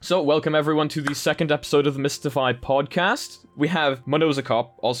So, welcome everyone to the second episode of the Mystify podcast. We have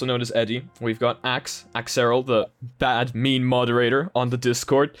Monozakop, also known as Eddie. We've got Axerl, the bad, mean moderator on the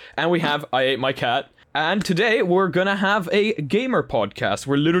Discord. And we have I Ate My Cat. And today, we're gonna have a gamer podcast.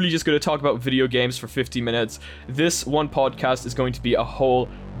 We're literally just gonna talk about video games for 50 minutes. This one podcast is going to be a whole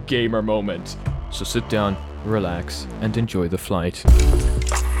gamer moment. So sit down, relax, and enjoy the flight.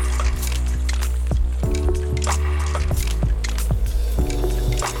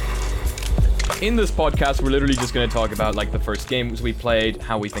 In this podcast, we're literally just going to talk about like the first games we played,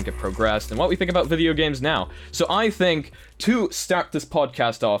 how we think it progressed, and what we think about video games now. So I think to start this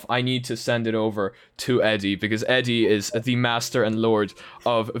podcast off, I need to send it over to Eddie, because Eddie is the master and lord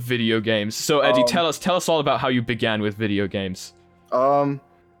of video games. So Eddie, tell us all about how you began with video games. You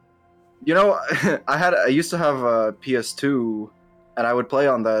know, I used to have a PS2, and I would play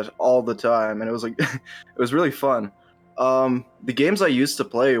on that all the time, and it was like, it was really fun. The games I used to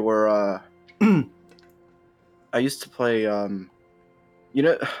play were, I used to play, you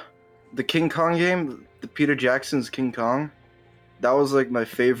know, the King Kong game, the Peter Jackson's King Kong. That was like my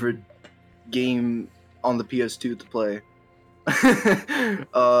favorite game on the PS2 to play.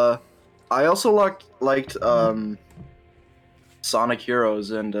 I also liked Sonic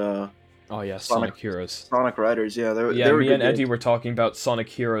Heroes and Oh yeah, Sonic Heroes. Sonic Riders, yeah. They were me good and Eddie games. were talking about Sonic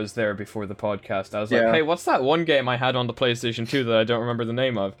Heroes there before the podcast. I was like, Yeah. hey, what's that one game I had on the PlayStation 2 that I don't remember the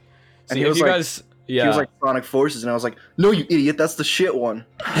name of? And See, he if was you like- guys... Yeah. He was like Sonic Forces, and I was like, no, you idiot, that's the shit one.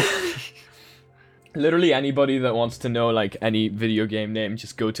 Literally anybody that wants to know like any video game name,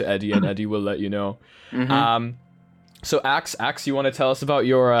 just go to Eddie and Eddie will let you know. Mhm. So Axe, you want to tell us about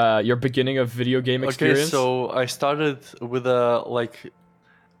your beginning of video game experience? Okay, so I started with a like,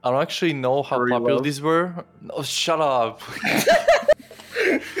 I don't actually know how Furry popular love? these were. Oh, shut up.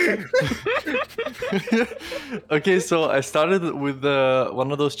 Okay, so I started with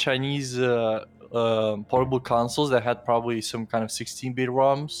one of those Chinese portable consoles that had probably some kind of 16-bit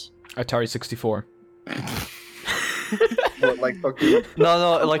ROMs. Atari 64. What, like, fucking...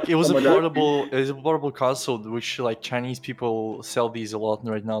 No, like it was Oh a my God. portable. It was a portable console, which like Chinese people sell these a lot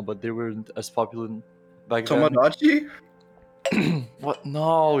right now, but they weren't as popular back then. Tomodachi? What?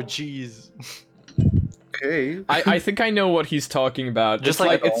 No, jeez. Okay. I think I know what he's talking about. Just It's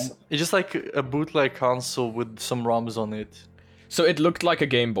like it's it's just like a bootleg console with some ROMs on it. so it looked like a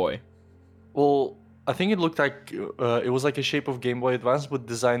Game Boy. Well, I think it looked like it was like a shape of Game Boy Advance, but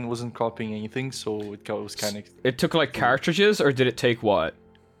design wasn't copying anything, so it was kind of. It took like cartridges, or did it take what?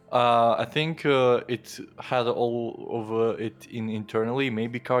 I think it had all over it internally,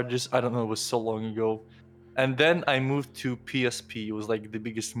 maybe cartridges. I don't know. It was so long ago. And then I moved to PSP. It was like the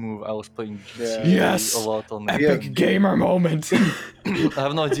biggest move. I was playing GTA Yes! a lot on it. Yeah. Epic gamer moment. I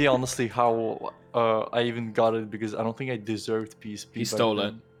have no idea, honestly, how I even got it, because I don't think I deserved PSP. He back stole it.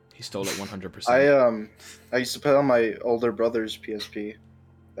 then. He stole it 100%. I used to play on my older brother's PSP.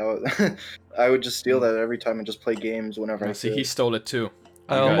 That was, I would just steal that every time and just play games whenever I See, could. he stole it too.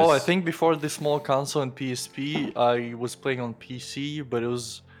 Well, I guys- think before the small console and PSP, I was playing on PC, but it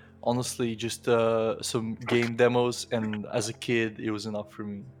was honestly just some game demos, and as a kid, it was enough for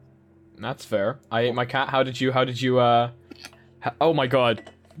me. That's fair. I Ate My Cat. How did you oh my god.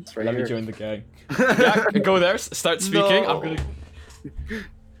 It's right Let here. me join the gang. Yeah, go there. Start speaking. No. I'm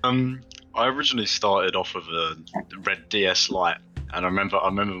gonna. I originally started off with a red DS Lite, and I remember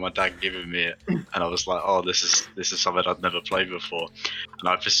my dad giving me it, and I was like, "Oh, this is something I'd never played before." And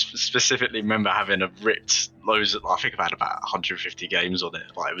I just specifically remember having a ripped loads of, I think I had about 150 games on it.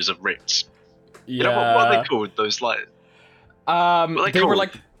 Like it was a ripped. Yeah. You know what are they called? Those like what are They were called?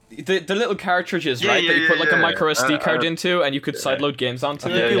 like the little cartridges, Yeah, right? yeah, that you put like a yeah. micro SD card Uh, into, and you could sideload games onto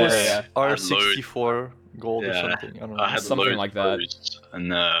I it. think it was Yeah. R64 Gold or Yeah, something. I don't know. I had Something loads like of that. those,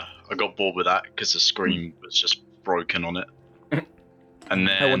 and I got bored with that because the screen was just broken on it. And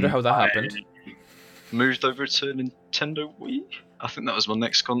then I wonder how that happened. Moved over to Nintendo Wii. I think that was my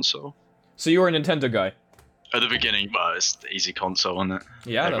next console. So you were a Nintendo guy. At the beginning, but it's the easy console, isn't it?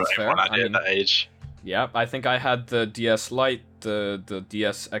 Yeah, that's fair. Everyone had I it mean, at that age. yeah, I think I had the DS Lite, the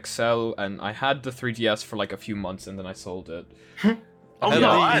DS XL, and I had the 3DS for like a few months, and then I sold it. Oh had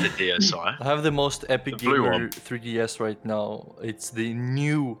no, the- I had a DSi. I have the most epic The blue gamer one. 3DS right now. It's the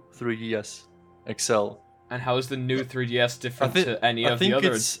new 3DS XL. And how is the new 3DS different thi- to any I of the think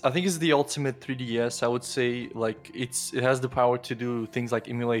others? I think it's the ultimate 3DS. I would say like it has the power to do things like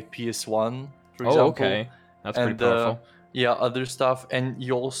emulate PS1, for example. Oh, okay. That's pretty And powerful. yeah, other stuff. And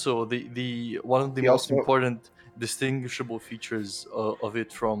you also the one of the He most also- important distinguishable features of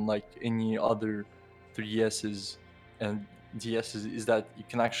it from like any other 3DSs and DSs is that you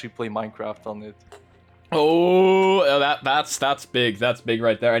can actually play Minecraft on it. That's big. That's big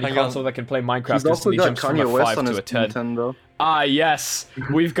right there. Any Hang on. console that can play Minecraft He's also instantly got jumps from Kanye a West 5 on to his a 10. Nintendo. Ah, yes.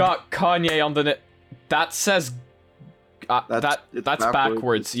 We've got Kanye on the... That says... That's that's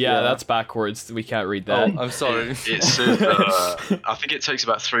backwards. Yeah, that's backwards. We can't read that. Oh, I'm sorry. It says, I think it takes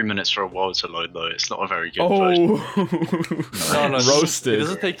about 3 minutes for a world to load, though. It's not a very good version. Oh, No, roasted. It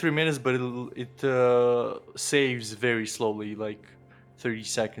doesn't take 3 minutes, but it saves very slowly, like 30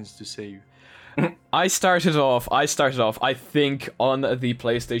 seconds to save. I started off, I think, on the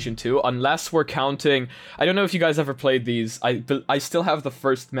PlayStation 2, unless we're counting... I don't know if you guys ever played these. I still have the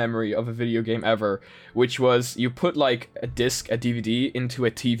first memory of a video game ever, which was you put, like, a DVD, into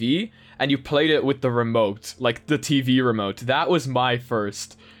a TV, and you played it with the remote, like, the TV remote. That was my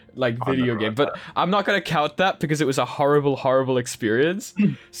first, like, video game. But I'm not gonna count that because it was a horrible, horrible experience.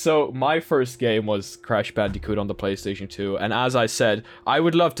 So my first game was Crash Bandicoot on the PlayStation 2, and as I said, I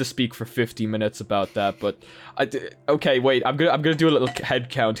would love to speak for 50 minutes about that, but okay, wait, I'm gonna do a little head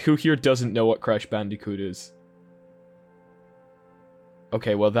count. Who here doesn't know what Crash Bandicoot is?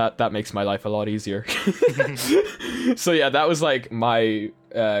 Okay, well that makes my life a lot easier. So yeah, that was like my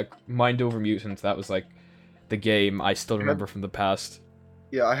Mind Over Mutant. That was like the game I still remember from the past.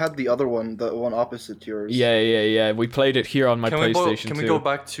 Yeah, I had the other one, the one opposite yours. Yeah. We played it here on my PlayStation 2. Can we go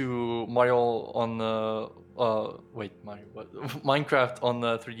back to Mario on Mario, what? Minecraft on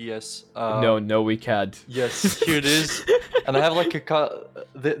 3DS? No, we can't. Yes, here it is. And I have like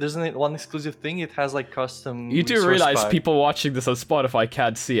there's one exclusive thing. It has like custom. You do resource realize pack. people watching this on Spotify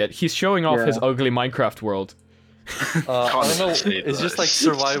can't see it. He's showing off his ugly Minecraft world. I don't know. see It's just that. like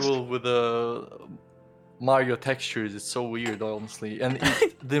survival with Mario textures. It's so weird, honestly. And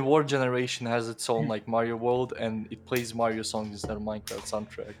the World Generation has its own like Mario World, and it plays Mario songs instead of Minecraft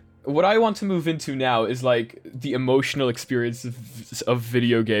soundtrack. What I want to move into now is like the emotional experience of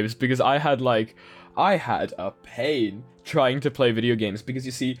video games, because I had a pain trying to play video games, because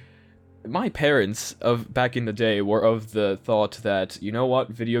you see, my parents of back in the day were of the thought that, you know what,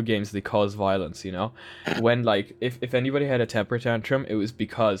 video games, they cause violence, you know? When, like, if anybody had a temper tantrum, it was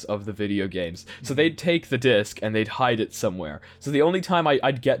because of the video games. So they'd take the disc and they'd hide it somewhere. So the only time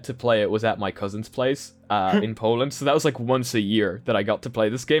I'd get to play it was at my cousin's place in Poland. So that was like once a year that I got to play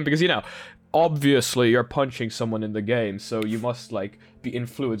this game, because, you know, obviously you're punching someone in the game, so you must, like, be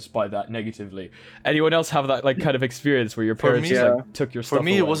influenced by that negatively. Anyone else have that, like, kind of experience where your parents me, just, like, took your stuff For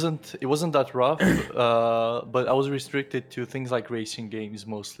me, away? it wasn't that rough, but I was restricted to things like racing games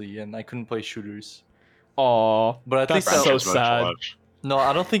mostly, and I couldn't play shooters. Aw, But at that's least so Grand Theft Auto sad. 5. No,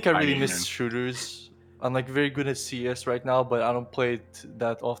 I don't think I I really mean, miss shooters. I'm like very good at CS right now, but I don't play it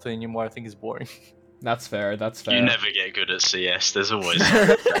that often anymore. I think it's boring. That's fair, that's fair. You never get good at CS. There's always.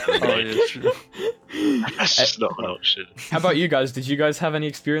 Oh yeah, true. That's just not an option. How about you guys? Did you guys have any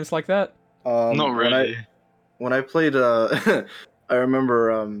experience like that? Not really. When I played, I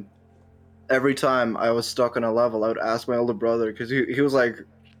remember every time I was stuck on a level, I would ask my older brother, because he was like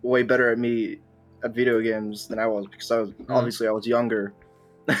way better at me at video games than I was, because I was obviously I was younger.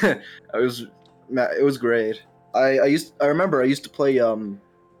 It was great. I remember I used to play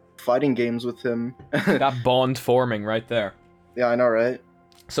fighting games with him. That bond forming right there. Yeah, I know, right?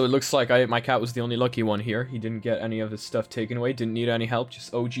 So it looks like my cat was the only lucky one here. He didn't get any of his stuff taken away, didn't need any help,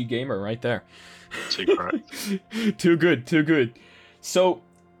 just OG gamer right there. Too correct. Too good. So,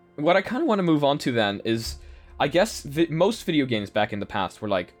 what I kind of want to move on to then is, I guess most video games back in the past were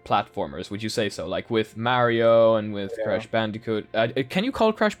like platformers, would you say so? Like with Mario and with Crash Bandicoot. Can you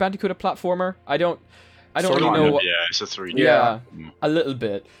call Crash Bandicoot a platformer? I don't really know. Yeah, it's a 3D. Yeah, Mm. a little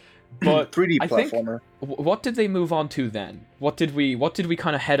bit. But 3D I think, platformer. what did they move on to then? What did we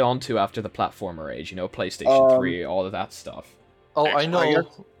kind of head on to after the platformer age? You know, PlayStation 3, all of that stuff. Oh, I know.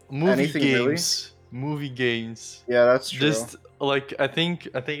 guess Movie anything really? games. Movie games. Yeah, that's true. Just like I think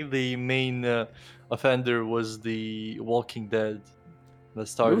the main offender was the Walking Dead that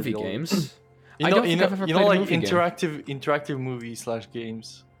started Movie it all. games. You I know, don't think I've ever you know, played a like movie game. interactive movies /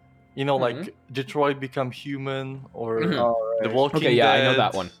 games. You know, like Detroit Become Human or Mhm. Oh, The right. Walking Okay, yeah, Dead. I know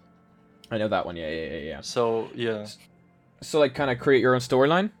that one. Yeah. So yeah, So like, kind of create your own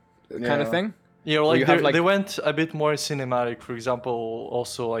storyline, kind Yeah. of thing. you know, Or like, you have, like- they went a bit more cinematic. For example,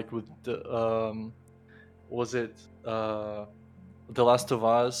 also like with the was it The Last of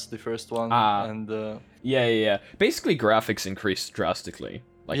Us, the first one, Ah. and Yeah. Basically, graphics increased drastically,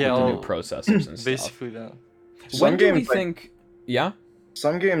 like Yeah, with the new well, processors and stuff. basically that. Some When do we games, like- think? Yeah.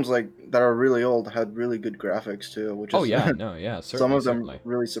 Some games like that are really old had really good graphics too, which is Oh yeah. No. Yeah. Certainly, some of them certainly.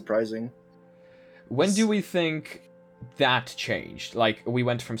 really surprising. When do we think that changed? Like, we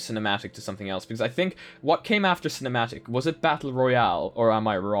went from cinematic to something else? Because I think what came after cinematic, was it Battle Royale, or am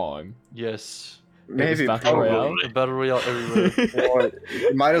I wrong? Yes. Maybe Battle probably. Royale? The battle royale everywhere. Well,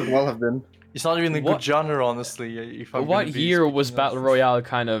 it might as well have been. It's not even a What- good genre, honestly. If I'm What gonna be year was speaking Battle of- Royale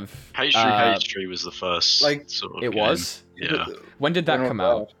kind of? H3 was the first like, sort of It game. was. Yeah. When did that When was come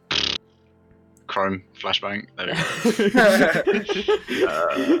out? Chrome, Flashbang. There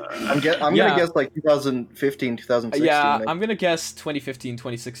we go. I'm Yeah. gonna guess like 2015, 2016. Yeah, maybe. I'm gonna guess 2015,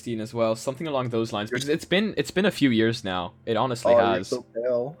 2016 as well, something along those lines. Because it's been a few years now. It honestly Oh, you're has. so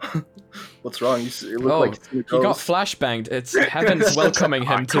pale. What's wrong? You look Oh, like he got flashbanged. It's heavens welcoming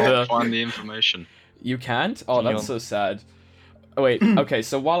I him to can't the. find the information. You can't? Oh, that's Neon. so sad. Oh, wait, okay,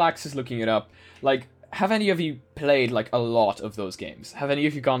 so while Axe is looking it up, like, have any of you played, like, a lot of those games? Have any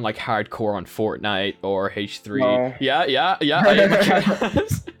of you gone, like, hardcore on Fortnite or H3? No. Yeah, I am a cat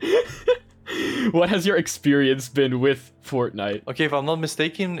has. What has your experience been with Fortnite? Okay, if I'm not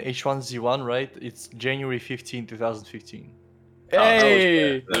mistaken, H1Z1, right? It's January 15, 2015.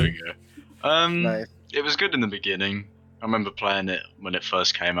 Hey! There we go. Nice. It was good in the beginning. I remember playing it when it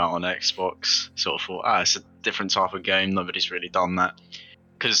first came out on Xbox. Sort of thought, it's a different type of game. Nobody's really done that.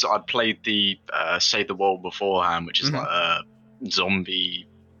 Because I'd played the Save the World beforehand, which is Mhm. like a zombie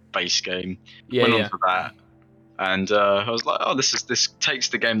base game. Yeah, Went yeah. on to that, and I was like, oh, this takes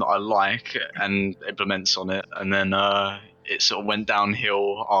the game that I like and implements on it, and then it sort of went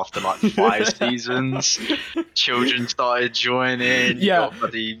downhill after like 5 seasons. Children started joining. You Yeah. got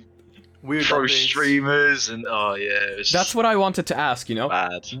bloody Weird pro updates. streamers, and oh yeah, it was That's what I wanted to ask, you know?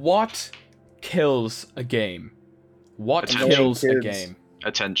 bad. What kills a game? What Attention. kills a Kids. game?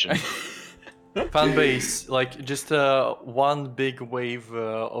 Attention. Fan base, like just one big wave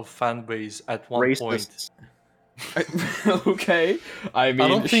of fan base at one point. Racists. Okay, I mean, I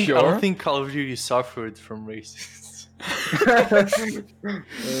don't think sure. I don't think Call of Duty suffered from racists.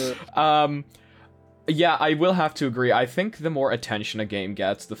 Yeah, I will have to agree. I think the more attention a game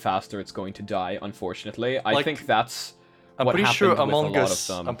gets, the faster it's going to die, unfortunately. I Like, think that's I'm what pretty happened sure with Among a lot Us.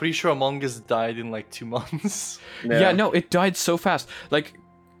 of them. I'm pretty sure Among Us died in like 2 months. Yeah, no, it died so fast. Like,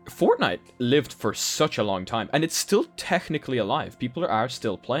 Fortnite lived for such a long time, and it's still technically alive. People are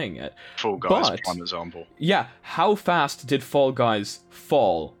still playing it. Fall Guys, But- prime example. Yeah, how fast did Fall Guys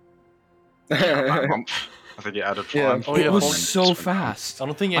fall? That month, I think it added Yeah. prime. Oh, yeah, it was Fall- so fast. I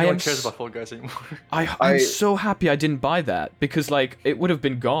don't think I anyone am cares s- about Fall Guys anymore. I'm I- so happy I didn't buy that, because, like, it would have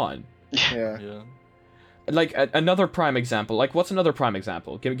been gone. Yeah. yeah. Like, another prime example. Like, what's another prime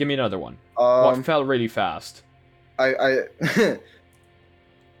example? Give me another one. What fell really fast? I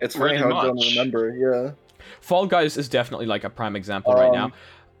it's funny Really how I don't much. remember. Yeah. Fall Guys is definitely, like, a prime example right now. Um,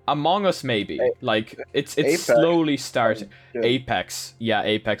 Among Us, maybe. Like, it's Apex. slowly starting. Yeah. Apex. Yeah,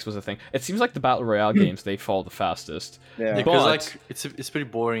 Apex was a thing. It seems like the Battle Royale games, they fall the fastest. Yeah. Because But- like it's pretty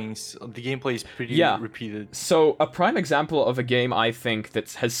boring. The gameplay is pretty Yeah. repeated. So, a prime example of a game I think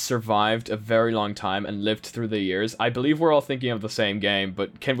that has survived a very long time and lived through the years. I believe we're all thinking of the same game,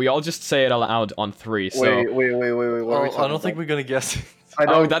 but can we all just say it aloud on 3? So, Wait. What are we Oh, I talking don't think about? we're gonna guess it. I oh,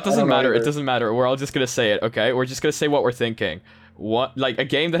 don't- that I doesn't don't know matter. It either. doesn't matter. We're all just gonna say it, okay? We're just gonna say what we're thinking. What, like a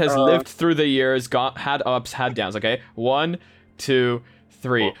game that has Uh, lived through the years, had ups, had downs. Okay, 1, 2,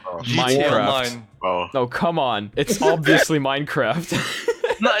 3. Oh, GTA Minecraft. Online. well, No, come on. It's obviously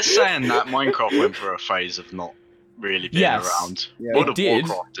Minecraft. not saying that Minecraft went through a phase of not really being Yes. around. Yeah. World It of did.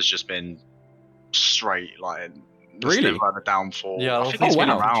 Warcraft has just been straight, like, Really? never had a downfall. Yeah, I I don't think think it's been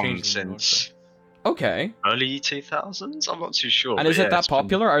wow. around changed anymore, since Okay. early 2000s. I'm not too sure. And but is yeah, it that it's been-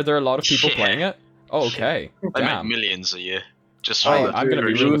 popular? Are there a lot of people Yeah. playing it? Oh, okay. They make Damn. millions a year. Just Hey, for the I'm gonna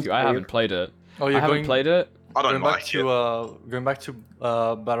be dude, real with you. I dude. haven't played it. Oh, I you're haven't going played it. I don't going back like to it. going back to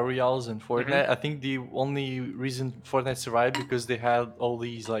battle royales and Fortnite. Mm-hmm. I think the only reason Fortnite survived because they had all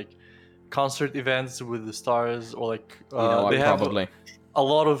these like concert events with the stars, or like You know they what? have Probably. a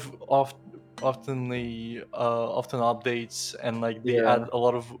lot of often updates, and like they Yeah. add a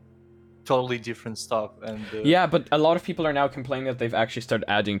lot of totally different stuff. And Yeah, but a lot of people are now complaining that they've actually started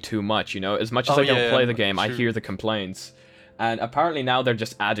adding too much, you know? As much as Oh, I don't yeah, play yeah, the game, I true. hear the complaints. And apparently now they're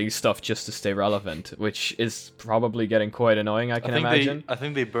just adding stuff just to stay relevant, which is probably getting quite annoying, I can imagine. I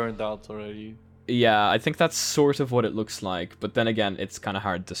think they burned out already. Yeah, I think that's sort of what it looks like, but then again, it's kind of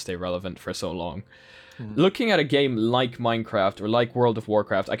hard to stay relevant for so long. Mhm. Looking at a game like Minecraft or like World of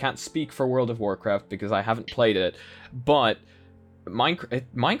Warcraft, I can't speak for World of Warcraft because I haven't played it, but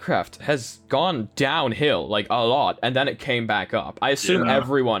Minecraft has gone downhill like a lot, and then it came back up. I assume Yeah.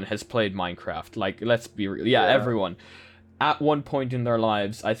 everyone has played Minecraft. Like, let's be real. Yeah, Yeah. everyone. At one point in their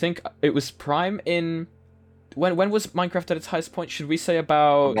lives, I think it was Prime in. When was Minecraft at its highest point? Should we say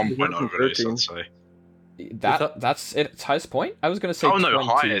about 1.0 release, 13. I'd say. That's its highest point. I was gonna say. Oh no, 20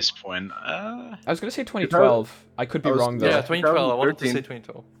 highest point. I was gonna say 2012. I could be wrong though. Yeah, 2012. I wanted to 2013. say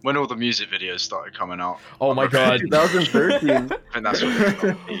 2012. When all the music videos started coming out. Oh my god. 2013. I think that's when it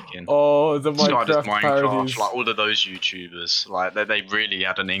started peaking. Oh, the Started Minecraft parodies. like all of those YouTubers, like they really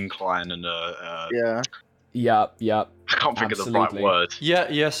had an incline and Yeah. Yeah. I can't think of the right Absolutely. word.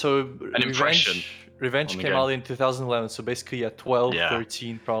 Yeah. So An impression Revenge on the came game. out in 2011. So basically, 12, Yeah.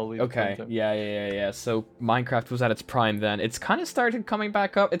 13 probably. the Okay. time. Yeah. So Minecraft was at its prime then. It's kind of started coming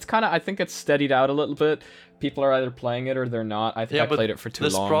back up. I think it's steadied out a little bit. People are either playing it or they're not. I think Yeah, I but played it for too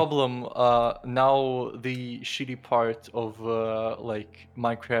This long. problem, now the shitty part of like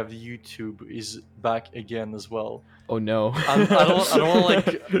Minecraft YouTube is back again as well. Oh no. I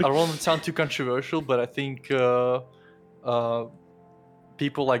don't want to sound too controversial, but I think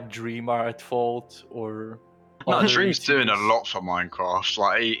people like Dream are at fault, or No, other Dream's doing a YouTubers. lot for Minecraft.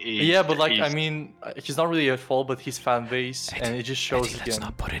 Like Yeah, but like I he's- mean, he's not really at fault, but his fan base, and it just shows Let's again.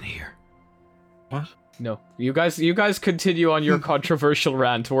 not put in here. What? No, you guys continue on your controversial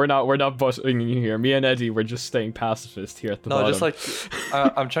rant. We're not busting you here. Me and Eddie, we're just staying pacifist here at the No, bottom. just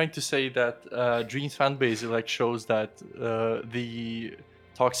like I'm trying to say that Dream's fan base like shows that the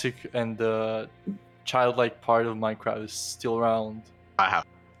toxic and childlike part of Minecraft is still around. I have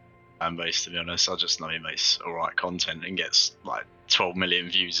fan base, to be honest. I just know he makes alright content and gets like 12 million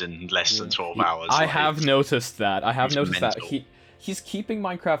views in less than 12 hours. I Like, have noticed that. it's that mental. he's keeping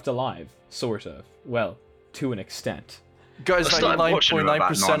Minecraft alive, sort of. Well, to an extent. Guys, I started watching him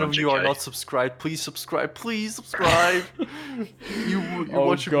about 99.9% of you are 900K. not subscribed. Please subscribe. Please subscribe. you Oh,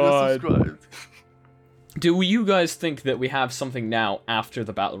 watch him God. subscribed. Do you guys think that we have something now after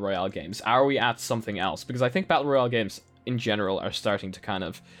the Battle Royale games? Are we at something else? Because I think Battle Royale games in general are starting to kind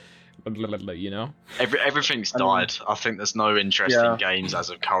of, you know? everything's I mean- died. I think there's no interest in Yeah. games as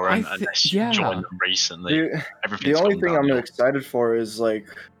of current I thi- unless yeah. you joined them recently. The Everything's only gone thing I'm downhill. excited for is like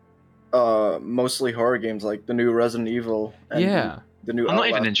mostly horror games, like the new Resident Evil. And Yeah. The new. I'm not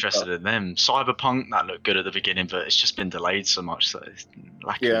even Outlast interested stuff. in them. Cyberpunk, that looked good at the beginning, but it's just been delayed so much that it's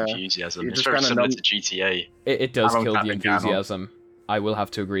lacking Yeah. enthusiasm. You're It's just very kinda similar numb- to GTA. It does How long kill has the that been going on? enthusiasm. I will have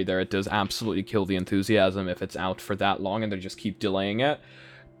to agree there. It does absolutely kill the enthusiasm if it's out for that long and they just keep delaying it.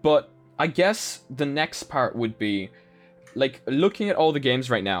 But I guess the next part would be, like, looking at all the games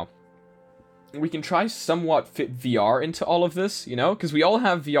right now, we can try somewhat fit VR into all of this, you know? Because we all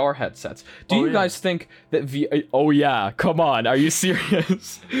have VR headsets. Do Oh, you yeah. guys think that Oh yeah, come on, are you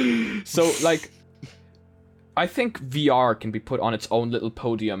serious? So, like, I think VR can be put on its own little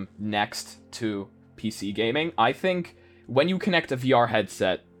podium next to PC gaming. I think when you connect a VR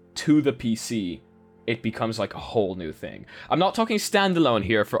headset to the PC, it becomes like a whole new thing. I'm not talking standalone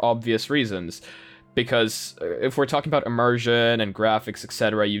here for obvious reasons, because if we're talking about immersion and graphics,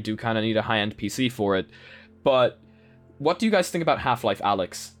 etc., you do kind of need a high-end PC for it. But what do you guys think about Half-Life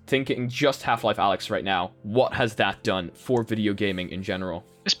Alyx? Thinking just Half-Life Alyx right now, what has that done for video gaming in general?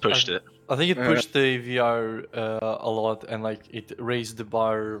 It's pushed it. I think it Yeah. pushed the VR a lot, and like it raised the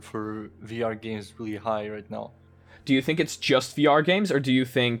bar for VR games really high right now. Do you think it's just VR games, or do you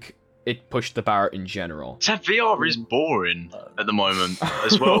think it pushed the bar in general? So VR is boring at the moment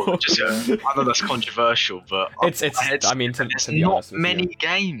as well. Just, I know that's controversial, but It's I mean, to there's be not honest with you. many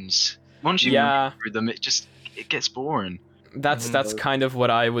games. Once you Yeah. read through them, it gets boring. That's kind of what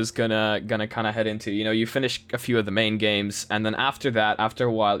I was gonna kind of head into. You know, you finish a few of the main games, and then after that, after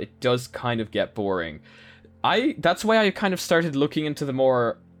a while, it does kind of get boring. That's why I kind of started looking into the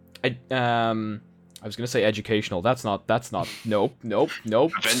more, I was gonna say educational. That's not. Nope.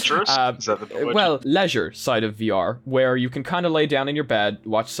 Adventurous? Is that the word? Well, leisure side of VR, where you can kind of lay down in your bed,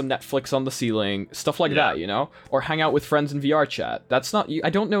 watch some Netflix on the ceiling, stuff like Yeah. that, you know, or hang out with friends in VR chat. That's not.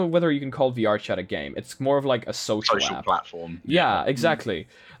 I don't know whether you can call VR chat a game. It's more of like a social app. platform. Yeah, exactly.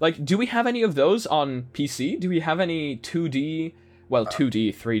 Like, do we have any of those on PC? Do we have any 2D? Well,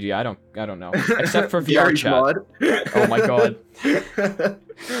 2D, 3D. I don't know. Except for VR Gary's chat. mod. Oh my god.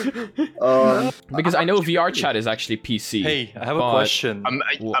 Because I know actually VR really- chat is actually PC. Hey, I have a but- question.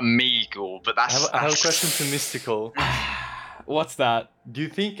 Amigal, but I that's. have a that's- question to Mystical. What's that? Do you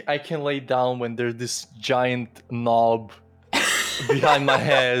think I can lay down when there's this giant knob behind my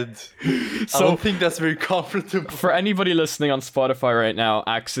head? I So don't think that's very comfortable. for anybody listening on Spotify right now,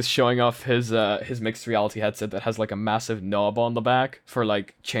 Axe is showing off his mixed reality headset that has like a massive knob on the back for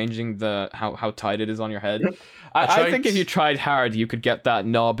like changing the how tight it is on your head. I tried- think if you tried hard, you could get that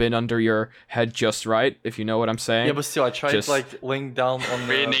knob in under your head just right, if you know what I'm saying. Yeah, but still, I tried Just- like laying down on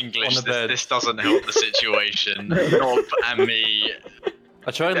the, In on English, the bed. this doesn't help the situation. Rob and me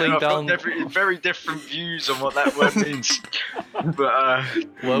I tried Yeah, laying I've got down. very different views on what that word means. But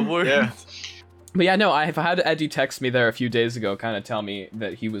What word? yeah. But yeah, no, I've had Eddie text me there a few days ago, kind of tell me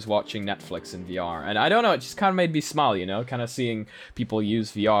that he was watching Netflix in VR. And I don't know, it just kind of made me smile, you know, kind of seeing people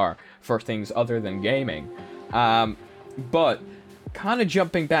use VR for things other than gaming. But kind of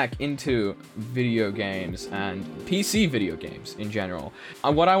jumping back into video games and PC video games in general.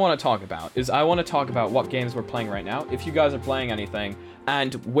 What I want to talk about is I want to talk about what games we're playing right now, if you guys are playing anything,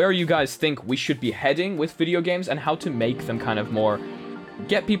 and where you guys think we should be heading with video games and how to make them kind of more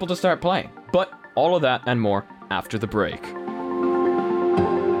get people to start playing. But all of that and more after the break.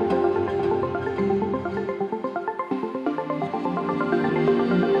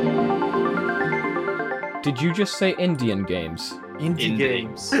 Did you just say Indian games? Indie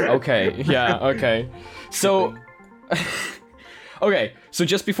games. Okay, yeah, okay. So, okay, so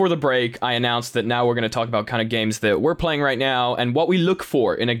just before the break, I announced that now we're going to talk about kind of games that we're playing right now and what we look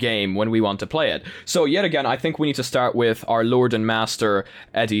for in a game when we want to play it. So, yet again, I think we need to start with our Lord and Master,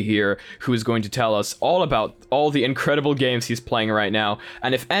 Eddie here, who is going to tell us all about all the incredible games he's playing right now.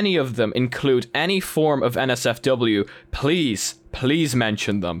 And if any of them include any form of NSFW, please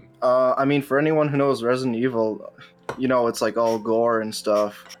mention them. I mean, for anyone who knows Resident Evil, you know, it's like all gore and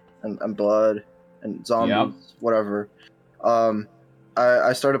stuff, and blood, and zombies, Yep. whatever.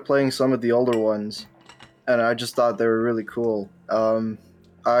 I started playing some of the older ones, and I just thought they were really cool.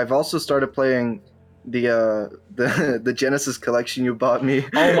 I've also started playing the Genesis collection you bought me.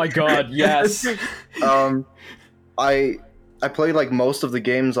 Oh my god, yes. I played like most of the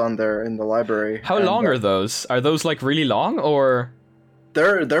games on there in the library. How and, long are those? Are those like really long or?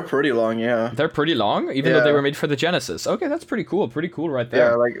 They're pretty long, yeah. They're pretty long, even though they Yeah. were made for the Genesis. Okay, that's pretty cool right Yeah,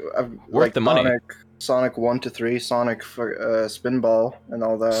 there. like Worth the money. Sonic 1 to 3, Sonic Spinball, and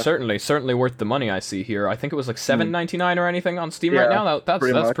all that. Certainly worth the money. I see here. I think it was like $7.99 or anything on Steam right Yeah, now. That's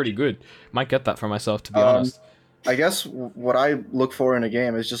pretty much. pretty good. Might get that for myself, to be Um, honest. I guess what I look for in a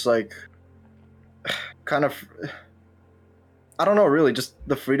game is just like, kind of, I don't know, really, just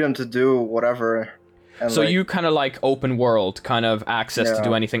the freedom to do whatever. And So like, you kind of like open world, kind of access to Yeah.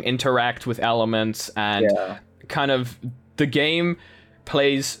 do anything, interact with elements, and yeah, kind of the game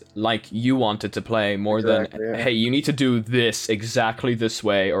plays like you want it to play more Exactly, than, yeah. hey, you need to do this exactly this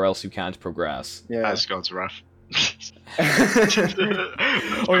way or else you can't progress. yeah. That's God's wrath.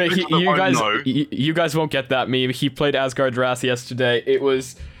 Okay, No. you guys won't get that meme. He played Asgard Wrath yesterday. It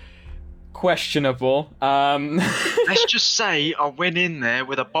was questionable. Let's just say I went in there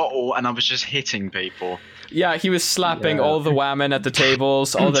with a bottle and I was just hitting people. Yeah, he was slapping Yeah. all the women at the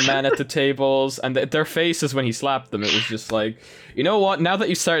tables, all the men at the tables, and their faces when he slapped them. It was just like, you know what? Now that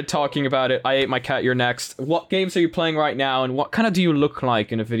you started talking about it, I ate my cat. You're next. What games are you playing right now, and what kind of do you look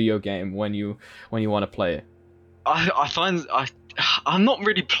like in a video game when you want to play it? I find I'm not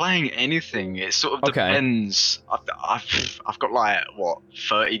really playing anything. It sort of Okay. depends. I've got like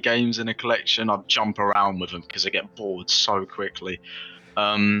 30 games in a collection. I jump around with them because I get bored so quickly.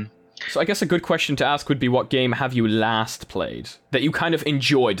 So I guess a good question to ask would be, what game have you last played that you kind of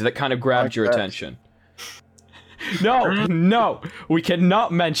enjoyed, that kind of grabbed your Minecraft. attention? No, we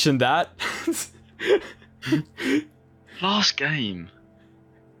cannot mention that. Last game.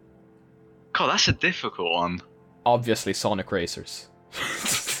 God, that's a difficult one. Obviously, Sonic Racers.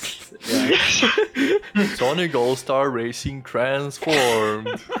 Sonic All-Star Racing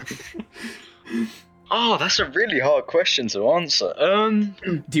Transformed. Oh, that's a really hard question to answer.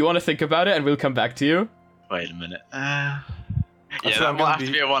 Do you want to think about it and we'll come back to you? Wait a minute. That's Yeah, what I'm that gonna might have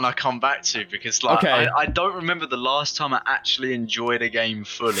to be a one I come back to because, like, Okay. I don't remember the last time I actually enjoyed a game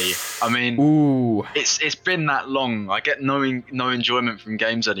fully. I mean, Ooh. it's been that long. I get no enjoyment from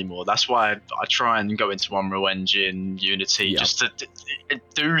games anymore. That's why I try and go into Unreal Engine, Unity, Yeah. just to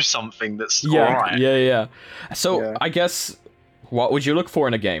do something that's Yeah, alright. yeah. So Yeah. I guess, what would you look for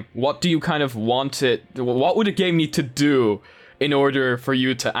in a game? What do you kind of want it? What would a game need to do in order for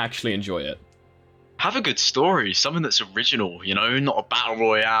you to actually enjoy it? Have a good story, something that's original, you know, not a battle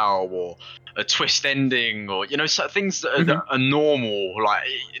royale or a twist ending, or so things that Mm-hmm. are normal, like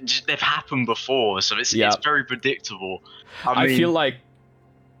they've happened before, so it's very predictable. I mean, feel like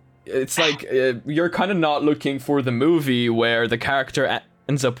it's like you're kind of not looking for the movie where the character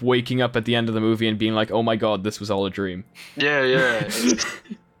ends up waking up at the end of the movie and being like, "Oh my god, this was all a dream." yeah.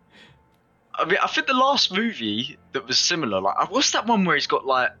 I mean, I think the last movie that was similar, like, what's that one where he's got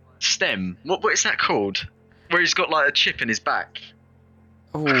like STEM? What is that called? Where he's got like a chip in his back?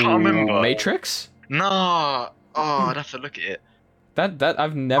 Ooh, can't remember. Matrix? No, I'd have to look at it. That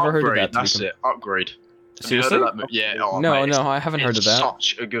I've never heard of Upgrade, that. That's it. Upgrade. Have you Seriously? heard of that movie? Yeah. Oh, No, mate, no, I haven't heard of it's that.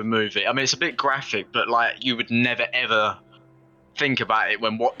 such a good movie. I mean, it's a bit graphic, but like you would never ever think about it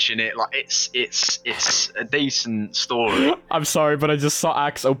when watching it. Like it's a decent story. I'm sorry, but I just saw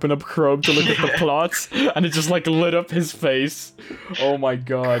Axe open up Chrome to look at the plots, and it just like lit up his face. Oh my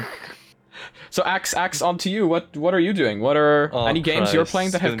god. So Axe, on to you. What are you doing? What are any games you're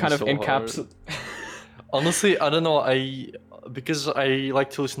playing that have kind of encapsulated? Honestly, I don't know. Because I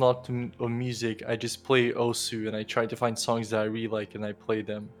like to listen a lot to music, I just play Osu and I try to find songs that I really like and I play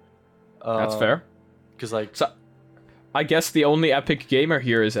them. That's fair. Because like, so, I guess the only epic gamer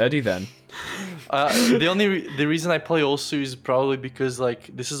here is Eddie then. the reason I play Osu is probably because like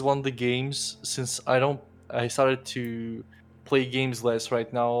this is one of the games since I started to play games less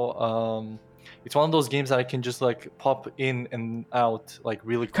right now. It's one of those games that I can just like pop in and out like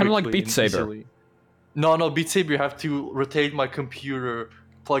really quickly. Kind of like Beat Saber. Easily. No, Beat Saber, you have to rotate my computer,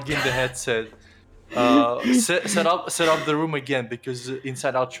 plug in the headset, set up the room again because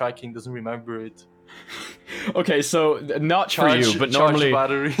inside out tracking doesn't remember it. Okay, so not for you, but normally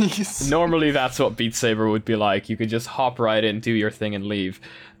batteries. Normally that's what Beat Saber would be like. You could just hop right in, do your thing, and leave.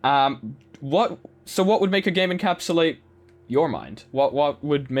 What would make a game encapsulate your mind? What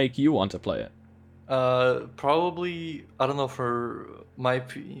would make you want to play it? Probably, I don't know, for my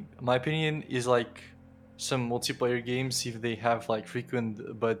opinion is like some multiplayer games if they have like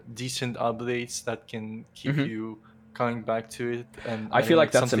frequent but decent updates that can keep you coming back to it. And I feel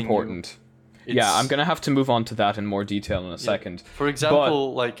like that's important. Yeah, I'm gonna have to move on to that in more detail in a second. For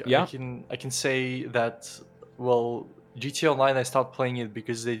example, I can say that GTA Online, I stopped playing it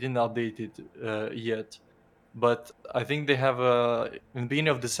because they didn't update it yet. But I think they have in the beginning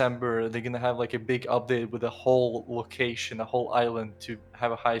of December, they're gonna have like a big update with a whole location, a whole island to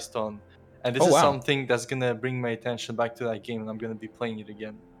have a heist on. And this is something that's gonna bring my attention back to that game, and I'm gonna be playing it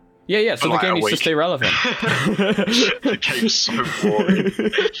again. Yeah. So the game needs to stay relevant. The game's so boring.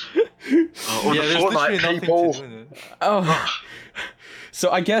 There's literally nothing to do in it. Oh.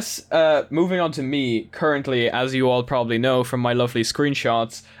 So I guess moving on to me currently, as you all probably know from my lovely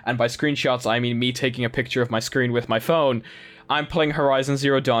screenshots, and by screenshots I mean me taking a picture of my screen with my phone, I'm playing Horizon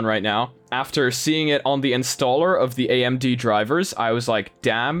Zero Dawn right now. After seeing it on the installer of the AMD drivers, I was like,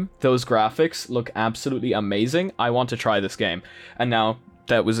 damn, those graphics look absolutely amazing. I want to try this game. And now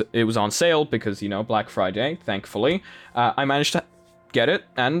it was on sale because, Black Friday, thankfully. I managed to get it,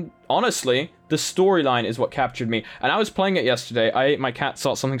 and honestly, the storyline is what captured me. And I was playing it yesterday. My cat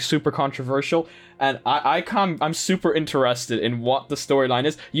saw something super controversial, and I'm super interested in what the storyline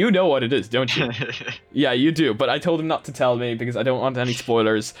is. You know what it is, don't you? Yeah, you do, but I told him not to tell me because I don't want any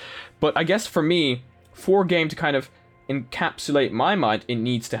spoilers. But I guess for me, for a game to kind of encapsulate my mind, it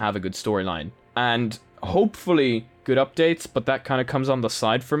needs to have a good storyline. And hopefully good updates, but that kind of comes on the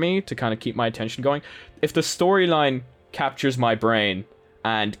side for me to kind of keep my attention going. If the storyline captures my brain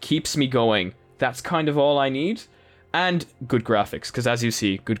and keeps me going, that's kind of all I need. And good graphics, because as you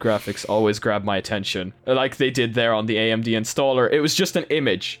see, good graphics always grab my attention. Like they did there on the AMD installer. It was just an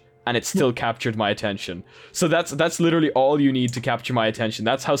image, and it still captured my attention. So that's literally all you need to capture my attention.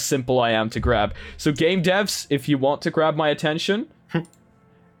 That's how simple I am to grab. So game devs, if you want to grab my attention,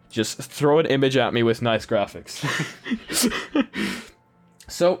 just throw an image at me with nice graphics.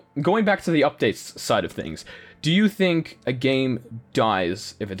 So, going back to the updates side of things, do you think a game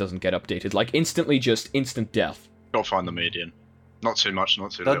dies if it doesn't get updated? Like instantly, just instant death? Gotta find the median. Not too much,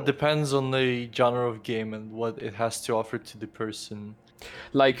 not too little. little. That depends on the genre of game and what it has to offer to the person.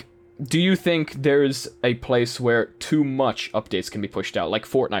 Like, do you think there's a place where too much updates can be pushed out? Like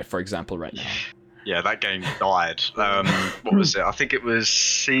Fortnite, for example, right now. Yeah, that game died. What was it? I think it was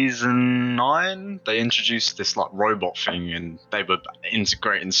season 9. They introduced this like robot thing, and they were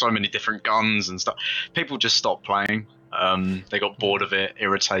integrating so many different guns and stuff. People just stopped playing. They got bored of it,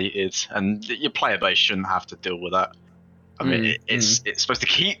 irritated, and your player base shouldn't have to deal with that. I mean, it's supposed to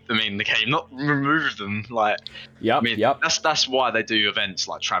keep them in the game, not remove them. Like, that's why they do events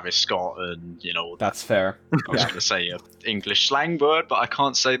like Travis Scott and That's fair. I was going to say an English slang word, but I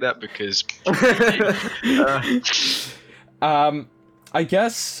can't say that because. I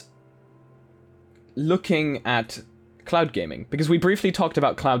guess looking at cloud gaming, because we briefly talked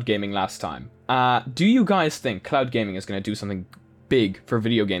about cloud gaming last time. Do you guys think cloud gaming is going to do something big for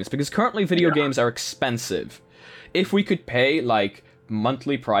video games? Because currently video games are expensive. If we could pay like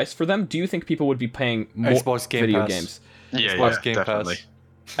monthly price for them, do you think people would be paying more Xbox Game video Pass. games? Yeah, Xbox Game definitely.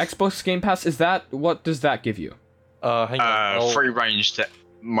 Pass. Xbox Game Pass, what does that give you? Hang on. Free range to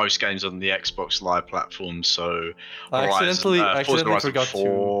most games on the Xbox Live platform. So I accidentally forgot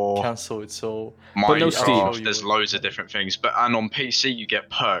 4, to cancel it. So But no Steam. There's loads of different things, and on PC you get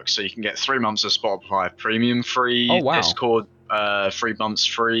perks, so you can get 3 months of Spotify Premium free. Oh, wow. Discord 3 months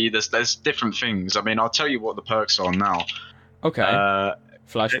free. There's different things. I mean, I'll tell you what the perks are now. Okay.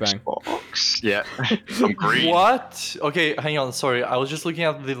 Flashbang. Xbox. Yeah. I'm green. What? Okay, hang on. Sorry, I was just looking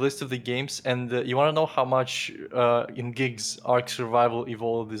at the list of the games, and you want to know how much in gigs Ark Survival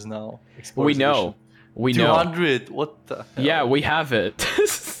Evolved is now? We Explorers know. Edition. We know. 200. What the hell? Yeah, we have it.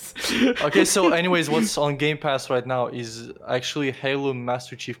 Okay, so anyways, what's on Game Pass right now is actually Halo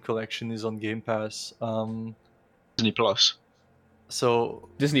Master Chief Collection is on Game Pass. Disney Plus. So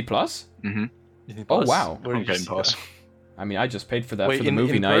Disney Plus? Mm-hmm. Disney Oh, Plus, wow. where On did you Game see Pass. that? I mean, I just paid for that Wait, for the in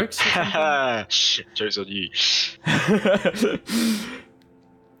movie night. perks or something? Shit, jokes on you.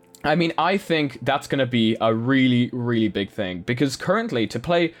 I mean, I think that's going to be a really, really big thing. Because currently, to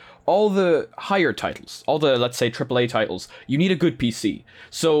play all the higher titles, all the, let's say, AAA titles, you need a good PC.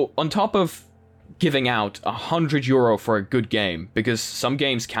 So, on top of giving out €100 for a good game, because some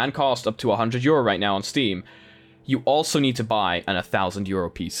games can cost up to €100 right now on Steam, you also need to buy an €1,000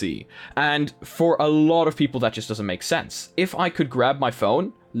 PC. And for a lot of people, that just doesn't make sense. If I could grab my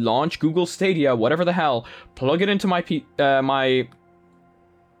phone, launch Google Stadia, whatever the hell, plug it into my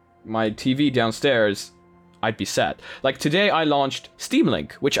TV downstairs, I'd be set. Like today I launched Steam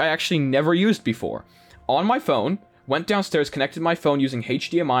Link, which I actually never used before. On my phone, went downstairs, connected my phone using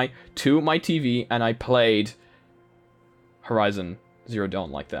HDMI to my TV, and I played Horizon Zero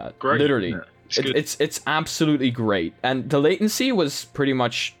Dawn like that. Great. Literally. Yeah, It's absolutely great. And the latency was pretty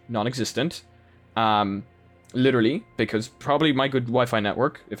much non-existent. Literally, because probably my good Wi-Fi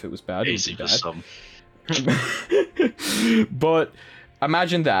network, if it was bad, Easy it for would some. be bad. But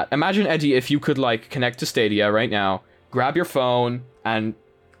imagine that. Imagine, Eddie, if you could like connect to Stadia right now, grab your phone, and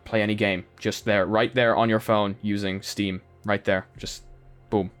play any game. Just there, right there on your phone, using Steam. Right there. Just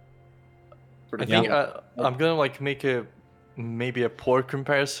boom. I think I'm gonna like make maybe a poor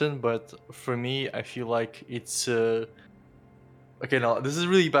comparison, but for me, I feel like it's okay. Now this is a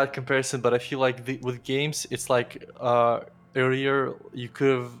really bad comparison, but I feel like with games, it's like earlier you could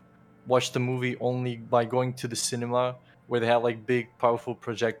have watched the movie only by going to the cinema, where they have like big, powerful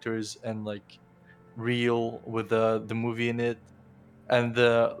projectors and like reel with the movie in it. And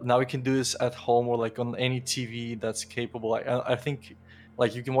now we can do this at home or like on any TV that's capable. I think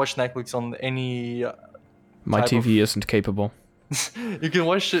like you can watch Netflix on any. My type TV isn't capable. You can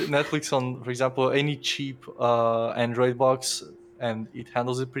watch Netflix on, for example, any cheap Android box, and it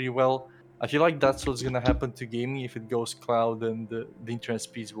handles it pretty well. I feel like that's what's gonna happen to gaming if it goes cloud, and the internet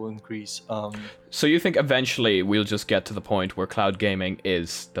speeds will increase. So you think eventually we'll just get to the point where cloud gaming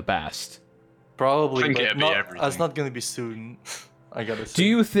is the best? Probably, I think but it'll be everything. it's not gonna be soon. I gotta say. Do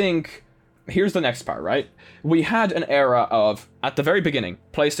you think... Here's the next part, right? We had an era of, at the very beginning,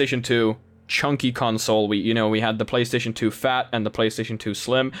 PlayStation 2, chunky console. We had the PlayStation 2 Fat and the PlayStation 2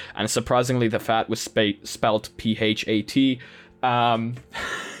 Slim, and surprisingly the Fat was spelt PHAT.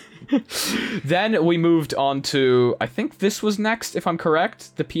 Then we moved on to, I think this was next, if I'm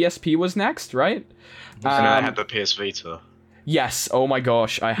correct. The PSP was next, right? And I had the PS Vita. Yes, oh my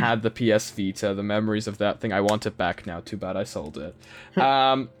gosh, I had the PS Vita, the memories of that thing. I want it back now, too bad I sold it.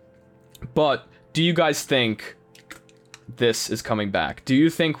 But do you guys think this is coming back? Do you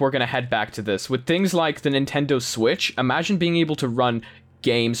think we're going to head back to this? With things like the Nintendo Switch, imagine being able to run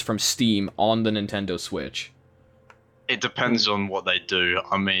games from Steam on the Nintendo Switch. It depends on what they do.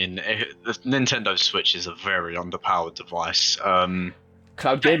 I mean, the Nintendo Switch is a very underpowered device.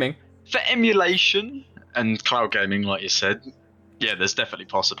 Cloud gaming. For emulation and cloud gaming, like you said, yeah, there's definitely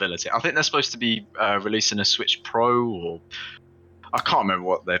possibility. I think they're supposed to be releasing a Switch Pro, or I can't remember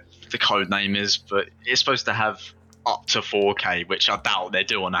what the code name is, but it's supposed to have up to 4K, which I doubt they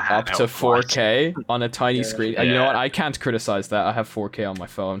do on a handheld. Up to 4K on a tiny screen. You know what? I can't criticize that. I have 4K on my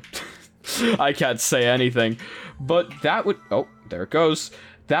phone. I can't say anything. But that would... Oh, there it goes.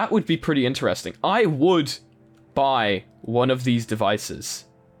 That would be pretty interesting. I would buy one of these devices.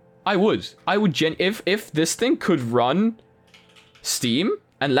 I would. If this thing could run Steam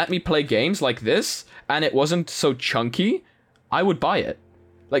and let me play games like this, and it wasn't so chunky, I would buy it.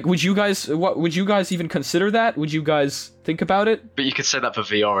 Like, would you guys even consider that? Would you guys think about it? But you could say that for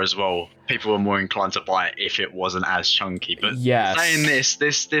VR as well. People are more inclined to buy it if it wasn't as chunky. But yes. Saying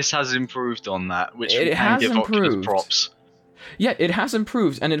this has improved on that, which it we can give Oculus improved. props. Yeah, it has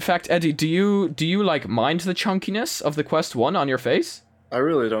improved. And in fact, Eddie, do you like mind the chunkiness of the Quest 1 on your face? I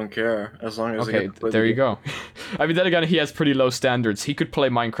really don't care, as long as I Okay, get to play there the you go. I mean, then again, he has pretty low standards. He could play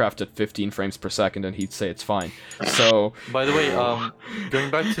Minecraft at 15 frames per second and he'd say it's fine. So... By the way, going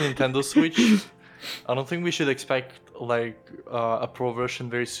back to Nintendo Switch, I don't think we should expect like a Pro version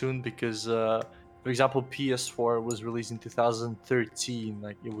very soon, because, for example, PS4 was released in 2013.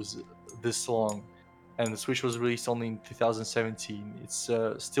 Like, it was this long. And the Switch was released only in 2017. It's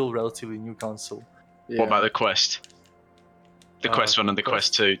still relatively new console. Yeah. What about the Quest? The Quest 1 and the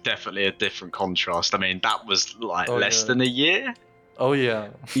Quest 2, definitely a different contrast. I mean, that was like Oh, less yeah. than a year. Oh yeah.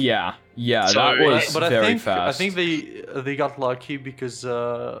 Yeah, So- that was But I very think fast. I think they got lucky because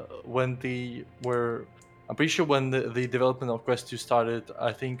when they were, I'm pretty sure when the development of Quest 2 started,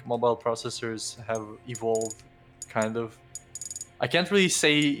 I think mobile processors have evolved, kind of. I can't really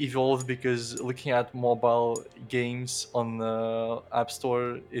say evolved because looking at mobile games on the App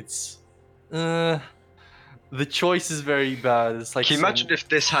Store, it's the choice is very bad. It's like Can you imagine if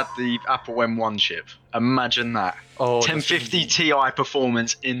this had the Apple M1 chip? Imagine that. 1050 Ti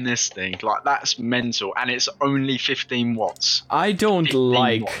performance in this thing. Like, that's mental. And it's only 15 watts. I don't 15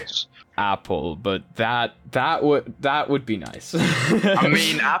 like watts. Apple, but that would be nice. I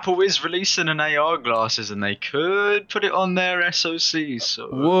mean, Apple is releasing an AR glasses and they could put it on their SoCs. So...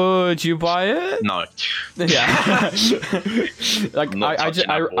 would you buy it? No. Yeah. Like I'm not touching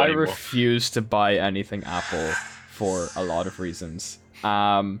Apple I anymore. refuse to buy anything Apple for a lot of reasons.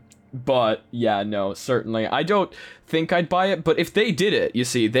 But yeah, no, certainly. I don't think I'd buy it, but if they did it, you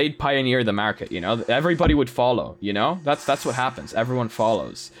see, they'd pioneer the market, you know? Everybody would follow, you know? That's what happens. Everyone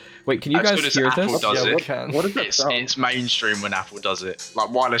follows. Wait, can you As guys good as hear Apple this? does Yeah, it. we can. What does that sound? It's mainstream when Apple does it. Like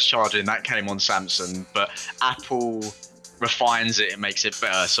wireless charging, that came on Samsung, but Apple refines it and makes it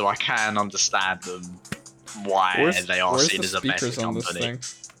better. So I can understand them why they are seen as a better company.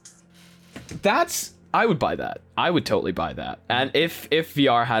 I would buy that. I would totally buy that. And if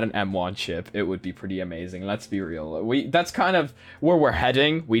VR had an M1 chip, it would be pretty amazing. Let's be real. That's kind of where we're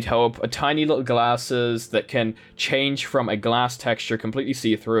heading. We'd hope a tiny little glasses that can change from a glass texture completely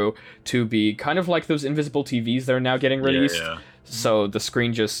see-through to be kind of like those invisible TVs that are now getting released. Yeah. So the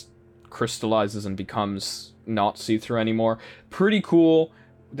screen just crystallizes and becomes not see-through anymore. Pretty cool.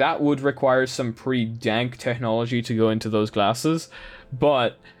 That would require some pretty dank technology to go into those glasses,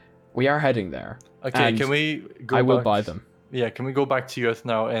 but we are heading there. Okay, And can we go I will back- buy them. Yeah, can we go back to Earth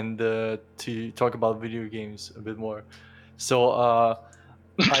now and to talk about video games a bit more? So,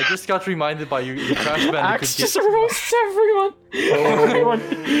 I just got reminded by you, the Crash Bandicoot Axe just roasts everyone.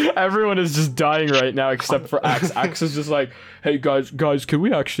 Everyone is just dying right now except for Axe. Axe is just like, hey guys, can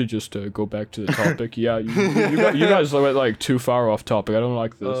we actually just go back to the topic? Yeah, you guys went like too far off topic. I don't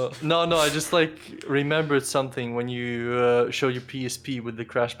like this. No, I just like remembered something when you showed your PSP with the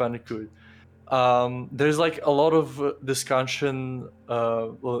Crash Bandicoot. There's like a lot of discussion.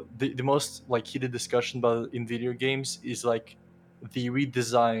 Well, the most like heated discussion about in video games is like the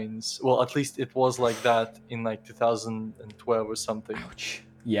redesigns. Well, at least it was like that in like 2012 or something. Ouch.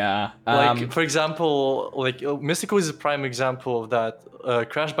 Yeah. Like for example, like Mystical is a prime example of that.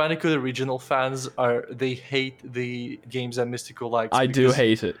 Crash Bandicoot original fans they hate the games that Mystical likes. I do because-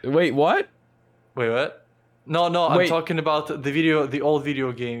 hate it. Wait, what? Wait, what? No, I'm Wait. talking about the old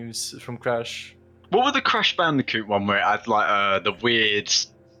video games from Crash. What were the Crash Bandicoot one where it had like the weird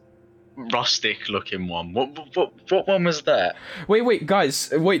rustic looking one? What one was that? Wait,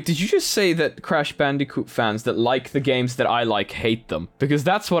 guys. Wait, did you just say that Crash Bandicoot fans that like the games that I like hate them? Because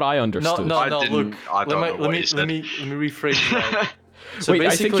that's what I understood. No, I look. didn't- I don't know what he said. let me rephrase that. So Wait, I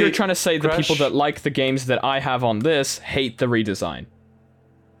think you're basically, trying to say the people Crash- that like the games that I have on this hate the redesign.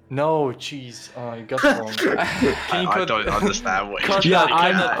 No, jeez, you got it wrong. Can you I cut- don't understand what cut you're that-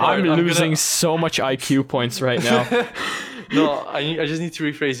 saying. cut that part. I'm I'm losing gonna- so much IQ points right now. No, I just need to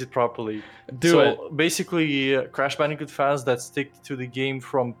rephrase it properly. Do it. Basically, Crash Bandicoot fans that stick to the game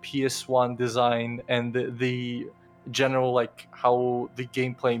from PS1 design and the general like how the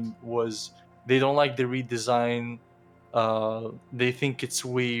gameplay was, they don't like the redesign. They think it's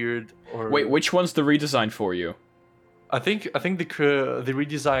weird. Or Wait, which one's the redesign for you? I think the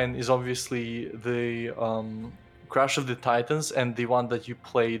redesign is obviously the Crash of the Titans and the one that you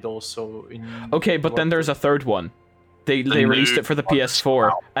played also in. Okay, but then there's a third one. They The released new it for the one.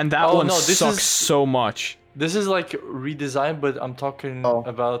 PS4, and that Oh, one no, this sucks is- so much. This is like redesign, but I'm talking Oh.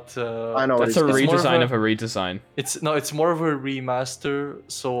 about. I know what That's a it's more redesign of a redesign. It's more of a remaster.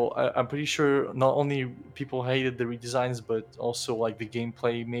 So I'm pretty sure not only people hated the redesigns, but also like the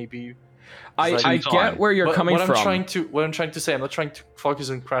gameplay maybe. I like- get where you're But coming what from. What I'm trying to say, I'm not trying to focus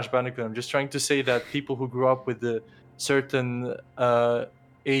on Crash Bandicoot. I'm just trying to say that people who grew up with the certain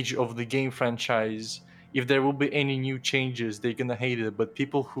age of the game franchise, if there will be any new changes, they're gonna hate it. But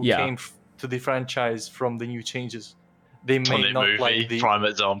people who Yeah. came to the franchise from the new changes, they may Sonic not movie, like the. prime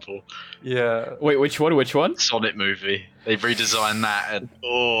example. Yeah. Wait, which one? Sonic movie. They've redesigned that, and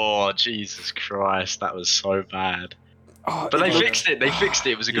oh Jesus Christ, that was so bad. Oh, But they Yeah. fixed it. They fixed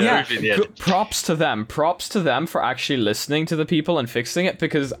it. It was a good yeah, movie in the end. props to them. Props to them for actually listening to the people and fixing it.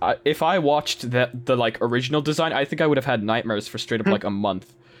 Because if I watched the like original design, I think I would have had nightmares for straight up like a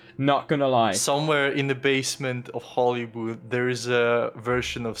month. Not gonna lie. Somewhere in the basement of Hollywood, there is a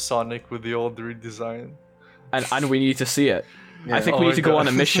version of Sonic with the old redesign. And we need to see it. Yeah. I think Oh we my need to go God. on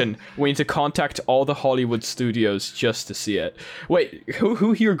a mission. We need to contact all the Hollywood studios just to see it. Wait,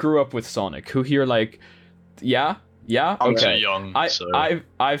 who here grew up with Sonic? Who here like, yeah? I'm too Okay. young, so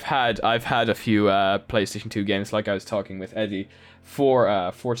I've had a few PlayStation 2 games, like I was talking with Eddie,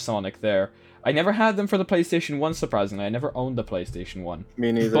 for Sonic there. I never had them for the PlayStation 1, surprisingly. I never owned the PlayStation 1.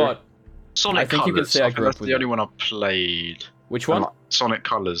 Me neither. But Sonic I think you could Colors. say I think grew up that's with the it. only one I've played. which one? Sonic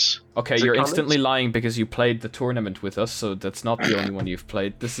Colors. Okay, Is it you're Colours? instantly lying because you played the tournament with us, so that's not the only one you've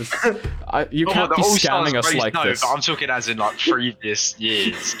played. This is... you Oh, can't the be All-Stars scamming us race, like no, this. but I'm talking as in like previous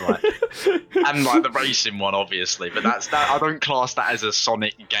years, like, and like the racing one, obviously. But that. I don't class that as a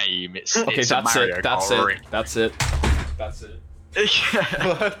Sonic game. It's Okay, it's that's a Mario it. That's Kart it. That's it. That's it.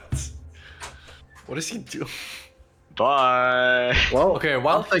 What? What does he do? Bye. well, Okay,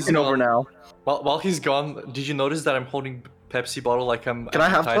 while I'm taking over now. While he's gone, did you notice that I'm holding Pepsi bottle like I'm Can I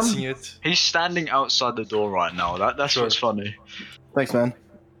have some? advertising it? He's standing outside the door right now. That's Sure. what's funny. Thanks, man.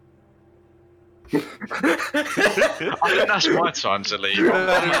 I think that's my time to leave. You I'm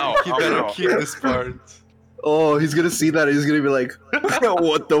better, out. you I'm better out. keep this part. Oh, he's gonna see that. He's gonna be like,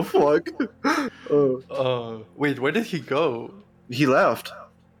 "What the fuck?" Oh, Wait, where did he go? he left.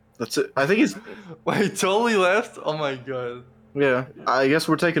 That's it. I think he's. Wait, he totally left? Oh my god. Yeah, I guess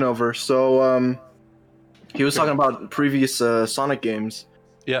we're taking over. So, he was talking about previous Sonic games.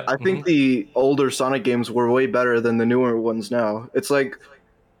 Yeah. I think the older Sonic games were way better than the newer ones now. It's like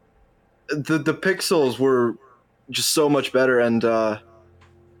the pixels were just so much better, and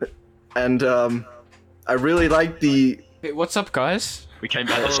I really like the. Hey, what's up, guys? We came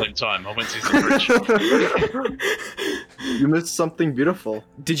back at the same time. I went to the fridge. You missed something beautiful.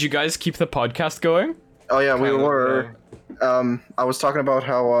 Did you guys keep the podcast going? Oh yeah, we Kind of, were. I was talking about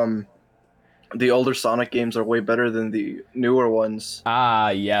how the older Sonic games are way better than the newer ones. Ah,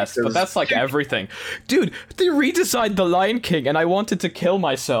 yes, but Because- that's like everything. Dude, they redesigned The Lion King and I wanted to kill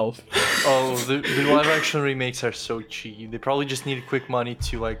myself. Oh, the live action remakes are so cheap. They probably just needed quick money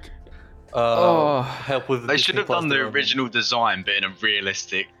to like Oh. help with. They should Disney have Plus done the development. original design, but in a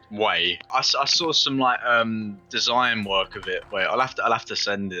realistic way. I saw some like design work of it. Wait, I'll have to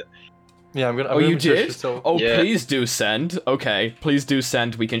send it. Yeah, I'm gonna. Oh, you research did? it, so- Oh, Yeah. please do send. Okay, please do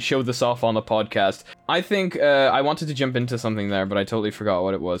send. We can show this off on the podcast. I think I wanted to jump into something there, but I totally forgot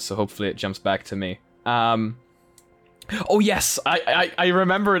what it was, so hopefully it jumps back to me. Oh yes, I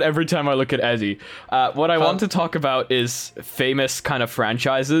remember it every time I look at Eddie. What I want to talk about is famous kind of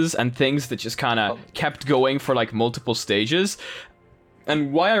franchises and things that just kind of kept going for like multiple stages.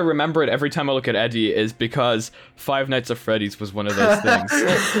 And why I remember it every time I look at Eddie is because Five Nights at Freddy's was one of those things.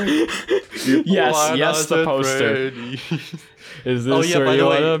 yes, Why yes, not the at poster. Freddy? Is this Oh, yeah, where by you the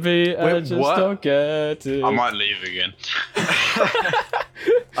way- wanna be? I wait, just what? don't get it. I might leave again.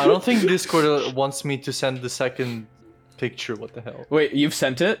 I don't think Discord wants me to send the second picture. What the hell? Wait, you've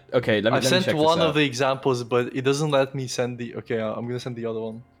sent it? Okay, let me I've let me sent check one this of out. the examples, but it doesn't let me send the. Okay, I'm gonna send the other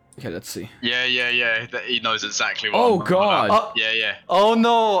one. Okay, let's see. Yeah. He knows exactly what. Oh I'm on god. about. Yeah. Oh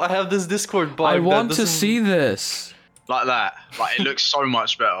no! I have this Discord bug. I that want to doesn't- see this. Like that. Like it looks so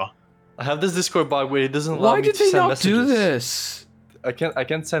much better. I have this Discord bug where it doesn't allow Why me did to they send not messages. do this? I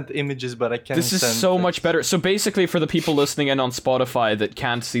can't send images, but I can. This is send so text. much better. So basically, for the people listening in on Spotify that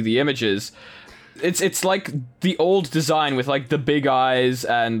can't see the images, it's like the old design with like the big eyes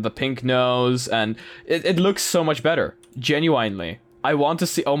and the pink nose, and it looks so much better. Genuinely, I want to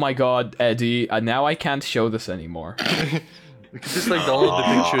see. Oh my god, Eddie! Now I can't show this anymore. We could just like download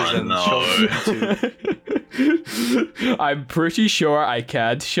the pictures and no. show them to. I'm pretty sure I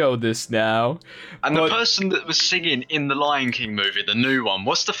can't show this now. And But- the person that was singing in the Lion King movie, the new one,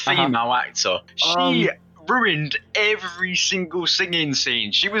 what's the female actor? She ruined every single singing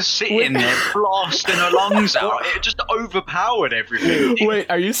scene. She was sitting there blasting her lungs out. It just overpowered everything. Wait,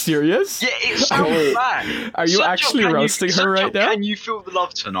 are you serious? Yeah, it's so bad. Are you actually roasting her right now? Can you feel the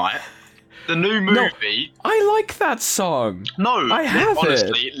love tonight? The new No. movie. I like that song. No, I have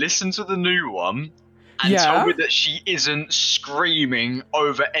honestly, listen to the new one. And Yeah? tell me that she isn't screaming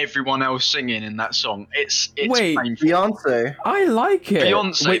over everyone else singing in that song. It's Wait, painful. Beyonce. I like it.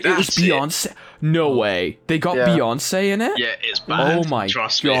 Beyonce, Wait, it was that's it. Beyonce. No way. They got Yeah. Beyonce in it? Yeah, it's bad. Oh my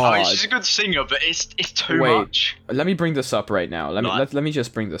Trust me. I mean, God. she's a good singer, but it's too Wait. much. Let me bring this up right now. Let me Right. let me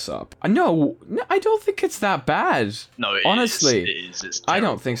just bring this up. No, I don't think it's that bad. No, it Honestly, is. It is. It's I terrible.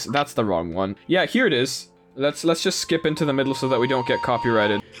 don't think so. That's the wrong one. Yeah, here it is. Let's just skip into the middle so that we don't get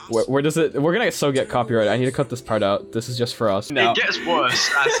copyrighted. Where does it? We're gonna get copyrighted. I need to cut this part out. This is just for us. No. It gets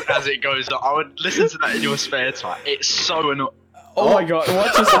worse as it goes on. I would listen to that in your spare time. It's so annoying. Oh my god,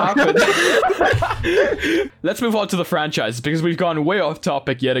 what just happened? Let's move on to the franchise, because we've gone way off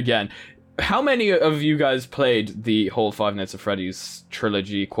topic yet again. How many of you guys played the whole Five Nights at Freddy's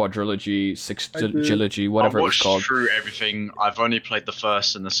trilogy, quadrilogy, sextilogy, whatever I it was watched called? through everything. I've only played the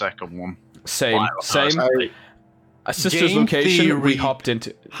first and the second one. Same. Personally. A sister's Game location, we theory. hopped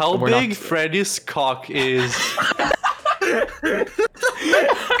into... How we're big not- Freddy's cock is? What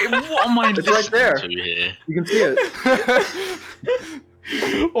am I It's right there. listening to here? You can see it.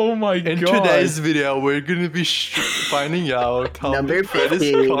 Oh my In god. today's video, we're gonna be finding out how Number big Freddy's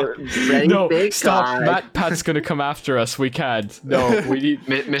 50. cock Freddy No, Big stop. Cock. Matt Pat's gonna come after us. We can't. No, we need...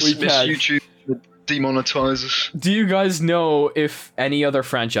 Miss we can't. YouTube demonetize us. Do you guys know if any other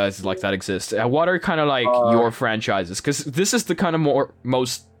franchises like that exist? What are kind of like your franchises? Because this is the kind of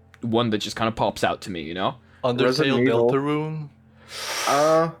most one that just kind of pops out to me, you know? Resident Undertale Evil. Deltarune.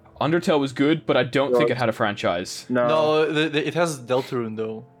 Undertale was good, but I don't think Well, it had a franchise. No. No, it has Deltarune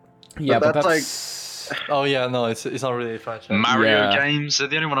though. Yeah, but that's that's... Oh yeah, no, it's not really a franchise. Mario Yeah. games are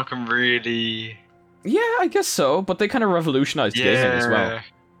the only one I can really. Yeah, I guess so, but they kind of revolutionized gaming as well.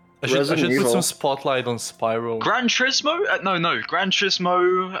 I should Resident put Evil. some spotlight on Spyro. Gran Turismo? No. Gran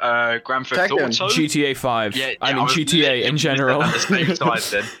Turismo, Grand Theft Tekken. Auto. GTA 5. Yeah, I mean was GTA literally in general. At the same time,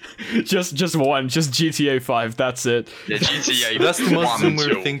 then. just one, just GTA 5, that's it. Yeah, GTA. That's the most 1 and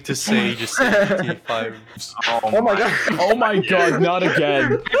Zoomer 2. thing to say. Just say GTA 5. Oh my god. Oh my god, not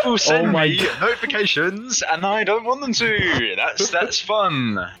again. People send Oh my me God. notifications, and I don't want them to. That's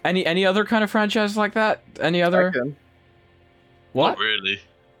fun. Any other kind of franchise like that? Any other? Tekken. What? Not really.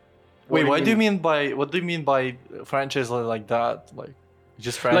 Wait, What what do you mean by franchise like that? Like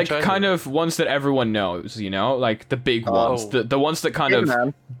just franchise? Like kind of ones that everyone knows, you know, like the big ones, the ones that kind of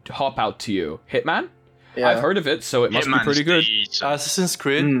Hitman. hop out to you. Hitman? Yeah. I've heard of it, so it must be Hitman's pretty good. the- Assassin's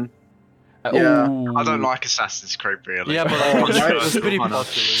Creed. Mm. Yeah. I don't like Assassin's Creed really. Yeah, but Oh, it's nice. pretty Why not?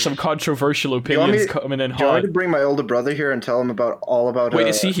 popular. Some controversial you want opinions me- coming in Do you want hot. me to bring my older brother here and tell him all about? Wait,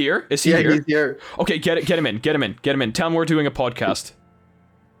 is he here? Is he Yeah, here? he's here. Okay, get him in. Tell him we're doing a podcast.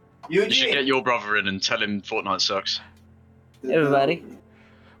 You should get your brother in and tell him Fortnite sucks. Hey, everybody.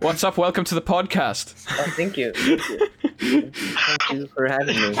 What's up? Welcome to the podcast. Oh, thank you. Thank you for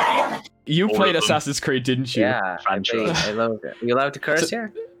having me. You All played of them. Assassin's Creed, didn't you? Yeah, I Franchise. love it. You allowed to curse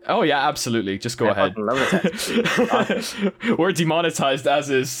here? Oh yeah, absolutely. Just go I ahead. fucking love it. We're demonetized as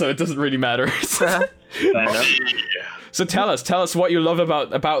is, so it doesn't really matter. Fair enough. So tell us what you love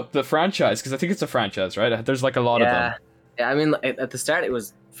about the franchise, because I think it's a franchise, right? There's like a lot of them. Yeah, I mean, at the start, it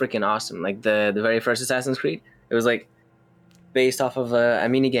was freaking awesome. Like the very first Assassin's Creed, it was like based off of a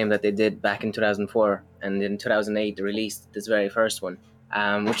mini game that they did back in 2004, and in 2008 they released this very first one,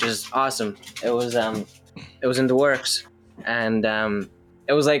 which is awesome. It was in the works, and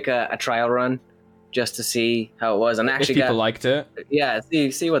it was like a trial run just to see how it was, and If actually people liked it.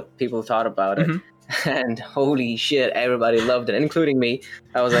 see what people thought about it. Mhm. And holy shit, everybody loved it, including me.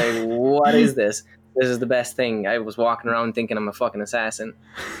 I was like, what is this? This is the best thing. I was walking around thinking I'm a fucking assassin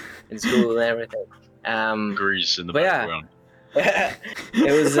in school and everything. Grease in the But yeah. background.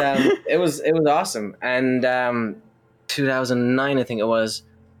 it was awesome. And 2009, I think it was,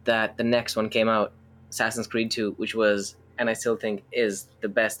 that the next one came out, Assassin's Creed 2, which was, and I still think is the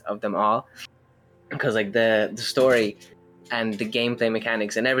best of them all, because like the story and the gameplay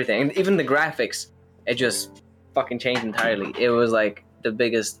mechanics and everything, and even the graphics, it just fucking changed entirely. It was like the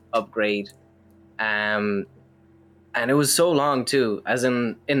biggest upgrade, and it was so long too, as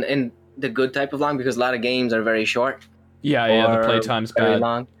in the good type of long, because a lot of games are very short. Yeah, the or playtime's very bad.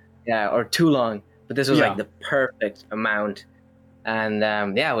 long, or too long. But this was Yeah. like the perfect amount, and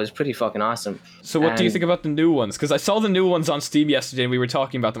it was pretty fucking awesome. So what do you And- think about the new ones? Because I saw the new ones on Steam yesterday and we were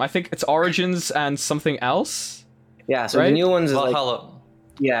talking about them. I think it's Origins and something else. Yeah, so Right? the new ones is like, Valhalla.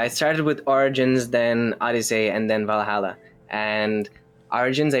 yeah, it started with Origins, then Odyssey, and then Valhalla. And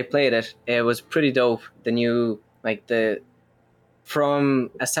Origins, I played it. It was pretty dope. The new, like from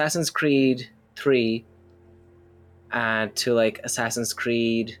Assassin's Creed 3 to like Assassin's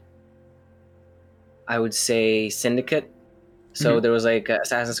Creed, I would say Syndicate. So there was like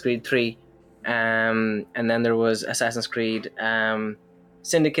Assassin's Creed 3, and then there was Assassin's Creed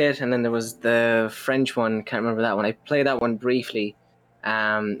Syndicate, and then there was the French one. Can't remember that one. I played that one briefly.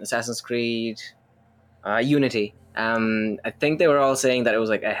 Assassin's Creed Unity. I think they were all saying that it was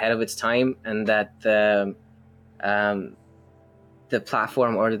like ahead of its time, and that the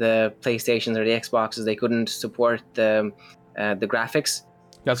platform or the PlayStations or the Xboxes, they couldn't support the graphics.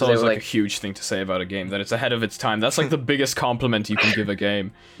 That's So they always were like like- a huge thing to say about a game, that it's ahead of its time. That's like the biggest compliment you can give a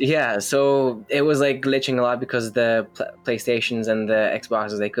game. Yeah, so it was like glitching a lot because the PlayStations and the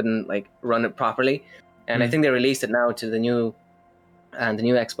Xboxes, they couldn't like run it properly. And I think they released it now to the new and the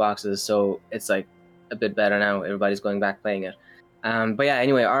new Xboxes, so it's like a bit better now. Everybody's going back playing it. But yeah,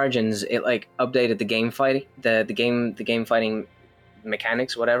 anyway, Origins, it like updated the game fighting, the game fighting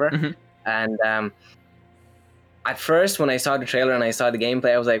mechanics, whatever. Mhm. And at first, when I saw the trailer and I saw the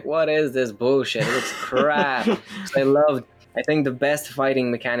gameplay, I was like, "What is this bullshit? It looks crap." So I think the best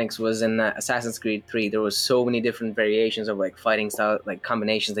fighting mechanics was in Assassin's Creed 3. There was so many different variations of like fighting style, like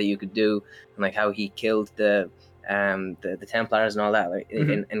combinations that you could do, and like how he killed the Templars and all that, like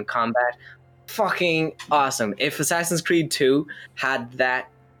in combat. Fucking awesome. If Assassin's Creed 2 had that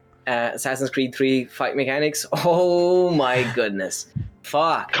Assassin's Creed 3 fight mechanics, oh my goodness.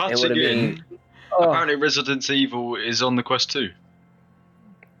 Fuck. It would have been. Oh. Apparently, Resident Evil is on the Quest 2.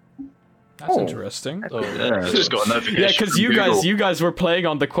 That's interesting. Oh, I just got a notification. Yeah, because from you guys were playing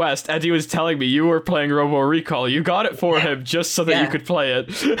on the Quest. Eddie was telling me you were playing Robo Recall. You got it for him just so that you could play it.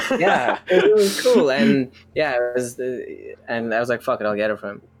 Yeah, it was cool, and yeah, it was. And I was like, "Fuck it, I'll get it from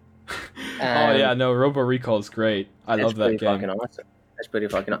him." Oh yeah, no, Robo Recall is great. I love that game. Fucking awesome. That's pretty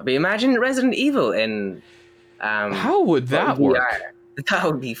fucking awesome. But imagine Resident Evil in. How would that VR. work? That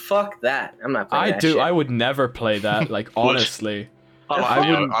would be fuck that. I'm not playing that shit. I would never play that. Like honestly.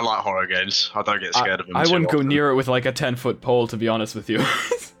 I like horror games. I don't get scared of them. I too wouldn't go often. near it with like a 10-foot pole, to be honest with you.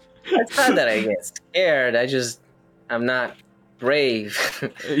 It's not that I get scared. I'm not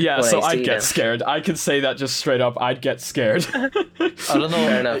brave. Yeah, when so I I'd see get them. scared. I can say that just straight up. I'd get scared. I don't know.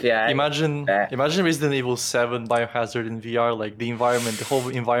 Fair enough, yeah. Imagine Resident Evil 7 Biohazard in VR. Like the whole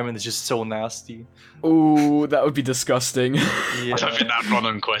environment is just so nasty. Ooh, that would be disgusting. Yeah. I don't think that'd run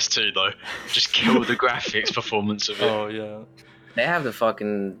on Quest 2 though. Just kill the graphics performance of it. Oh yeah. They have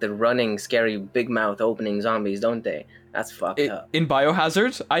the running, scary, big mouth opening zombies, don't they? That's fucked up. In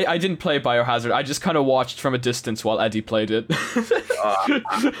Biohazard, I didn't play Biohazard. I just kind of watched from a distance while Eddie played it.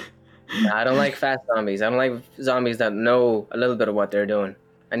 I don't like fast zombies. I don't like zombies that know a little bit of what they're doing.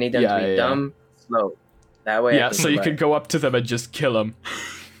 I need them to be dumb, slow. That way. Yeah, so you can go up to them and just kill them.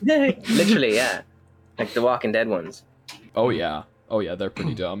 Literally, yeah. Like the Walking Dead ones. Oh yeah, they're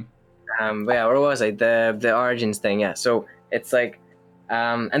pretty dumb. But yeah, where was I? The Origins thing, yeah. So it's like,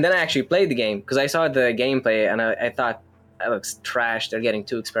 and then I actually played the game because I saw the gameplay and I thought that looks trash. They're getting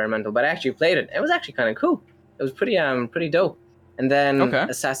too experimental. But I actually played it. It was actually kind of cool. It was pretty dope. And then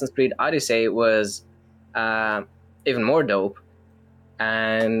Assassin's Creed Odyssey was even more dope.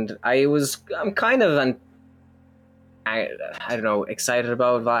 And I'm kind of I don't know, excited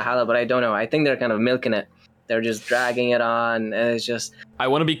about Valhalla, but I don't know. I think they're kind of milking it. They're just dragging it on, and it's just... I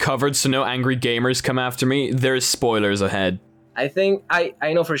want to be covered so no angry gamers come after me. There's spoilers ahead. I think... I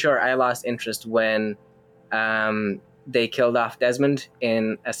know for sure I lost interest when they killed off Desmond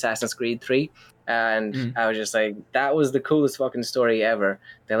in Assassin's Creed 3. And I was just like, that was the coolest fucking story ever.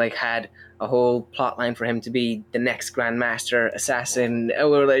 They like had a whole plot line for him to be the next Grandmaster Assassin.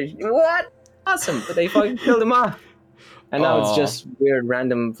 And we were like, what? Awesome. But they fucking killed him off. And now it's just weird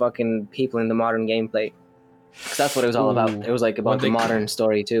random fucking people in the modern gameplay. Because that's what it was all about. It was like about the modern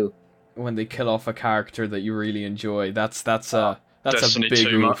story too. When they kill off a character that you really enjoy, that's a Destiny big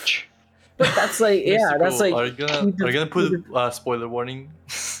too move. much. But that's like, yeah, that's like... Are you gonna put a spoiler warning?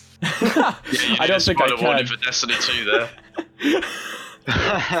 I don't think I spoiler warning can. for Destiny 2 there.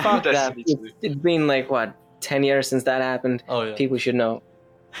 Fuck that. Destiny 2. It's been like, what, 10 years since that happened? Oh yeah. People should know.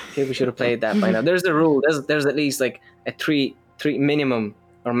 People should have played that by now. There's the rule. There's at least like a three minimum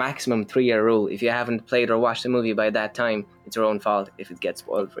or maximum 3-year rule. If you haven't played or watched the movie by that time, it's your own fault if it gets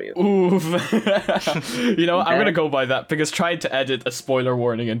spoiled for you. Oof. You know, I'm gonna go by that because trying to edit a spoiler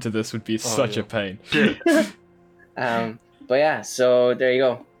warning into this would be such a pain. But yeah, so there you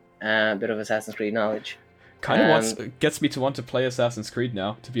go. A bit of Assassin's Creed knowledge. Kind of gets me to want to play Assassin's Creed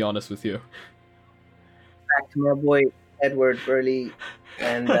now, to be honest with you. Back to my boy Edward Burley,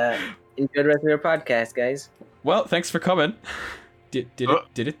 and enjoy the rest of your podcast, guys. Well, thanks for coming. Did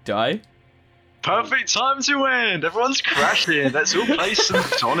it die? Perfect time to end. Everyone's crashing. Let's all play some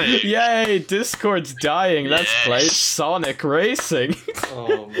Sonic. Yay! Discord's dying. Let's play Sonic Racing.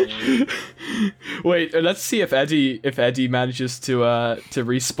 Oh man. Wait, let's see if Eddie manages to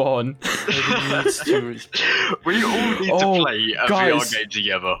respawn. We all need to play a VR game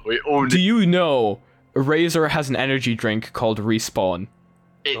together. We all need. Do you know Razer has an energy drink called Respawn?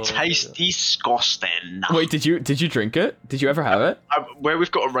 It tastes disgusting. Wait, did you drink it? Did you ever have it? Where we've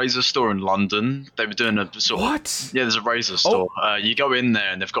got a Razer store in London, they were doing a sort of... What? Yeah, there's a Razer store. You go in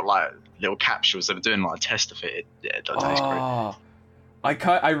there and they've got like little capsules. They were doing like a test of it. It does taste great.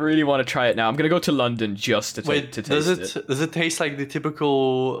 I really want to try it now. I'm gonna go to London just to taste it. Does it taste like the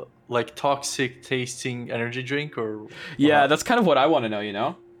typical like toxic tasting energy drink or? Yeah, that's kind of what I want to know. You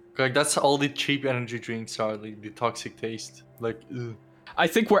know. Like that's all the cheap energy drinks are, like the toxic taste. Like, ugh. I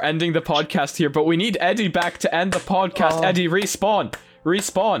think we're ending the podcast here, but we need Eddie back to end the podcast. Oh. Eddie, respawn.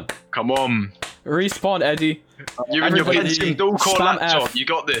 Come on. Respawn, Eddie. You and your Everybody, Pentium dual-core spam laptop. F. You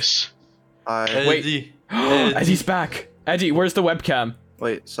got this. Wait. Eddie. Eddie's back. Eddie, where's the webcam?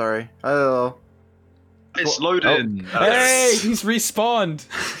 Wait, sorry. Hello. It's loading. Hey, he's respawned.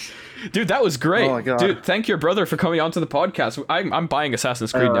 Dude, that was great. Oh my God. Dude, thank your brother for coming onto the podcast. I'm buying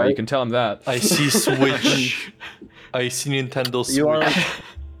Assassin's Creed now. Alright. You can tell him that. I see Switch. I see Nintendo Switch. You want?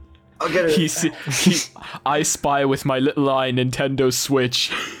 I'll get it. I spy with my little eye Nintendo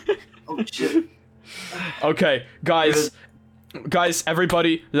Switch. Oh shit. Okay, guys,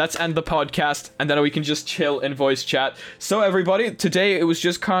 everybody, let's end the podcast, and then we can just chill in voice chat. So, everybody, today it was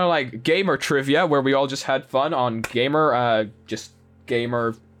just kind of like gamer trivia, where we all just had fun on gamer,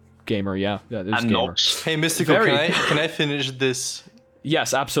 yeah, there's And gamer. knobs. Hey, Mystical, Very. can I finish this?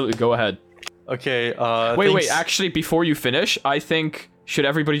 Yes, absolutely, go ahead. Okay. Wait, actually, before you finish, I think should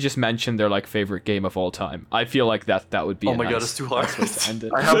everybody just mention their like favorite game of all time? I feel like that would be. Oh a my God, nice it's too hard. way to end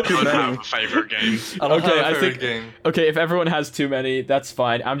it. I have I too don't have many. a favorite game. I don't Okay, have a I favorite think- game. Okay, if everyone has too many, that's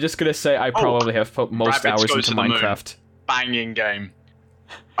fine. I'm just gonna say I probably have put most Rabbids hours Go into to the Moon. Minecraft. Banging game.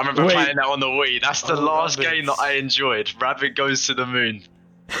 I remember Wait. playing that on the Wii. That's the Oh, last Rabbids. game that I enjoyed. Rabbit Goes to the Moon.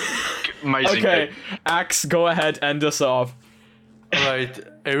 Amazing Okay, game. Axe, go ahead, end us off. Alright,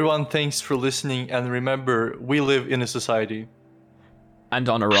 everyone, thanks for listening, and remember, we live in a society. And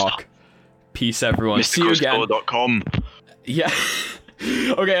on a rock. Peace, everyone. See you again. MysticalScore.com. Yeah.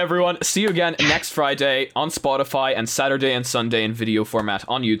 Okay, everyone. See you again next Friday on Spotify and Saturday and Sunday in video format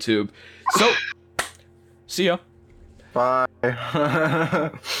on YouTube. So, see ya. Bye.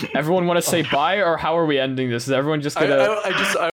 Everyone want to say bye, or how are we ending this? Is everyone just I gonna?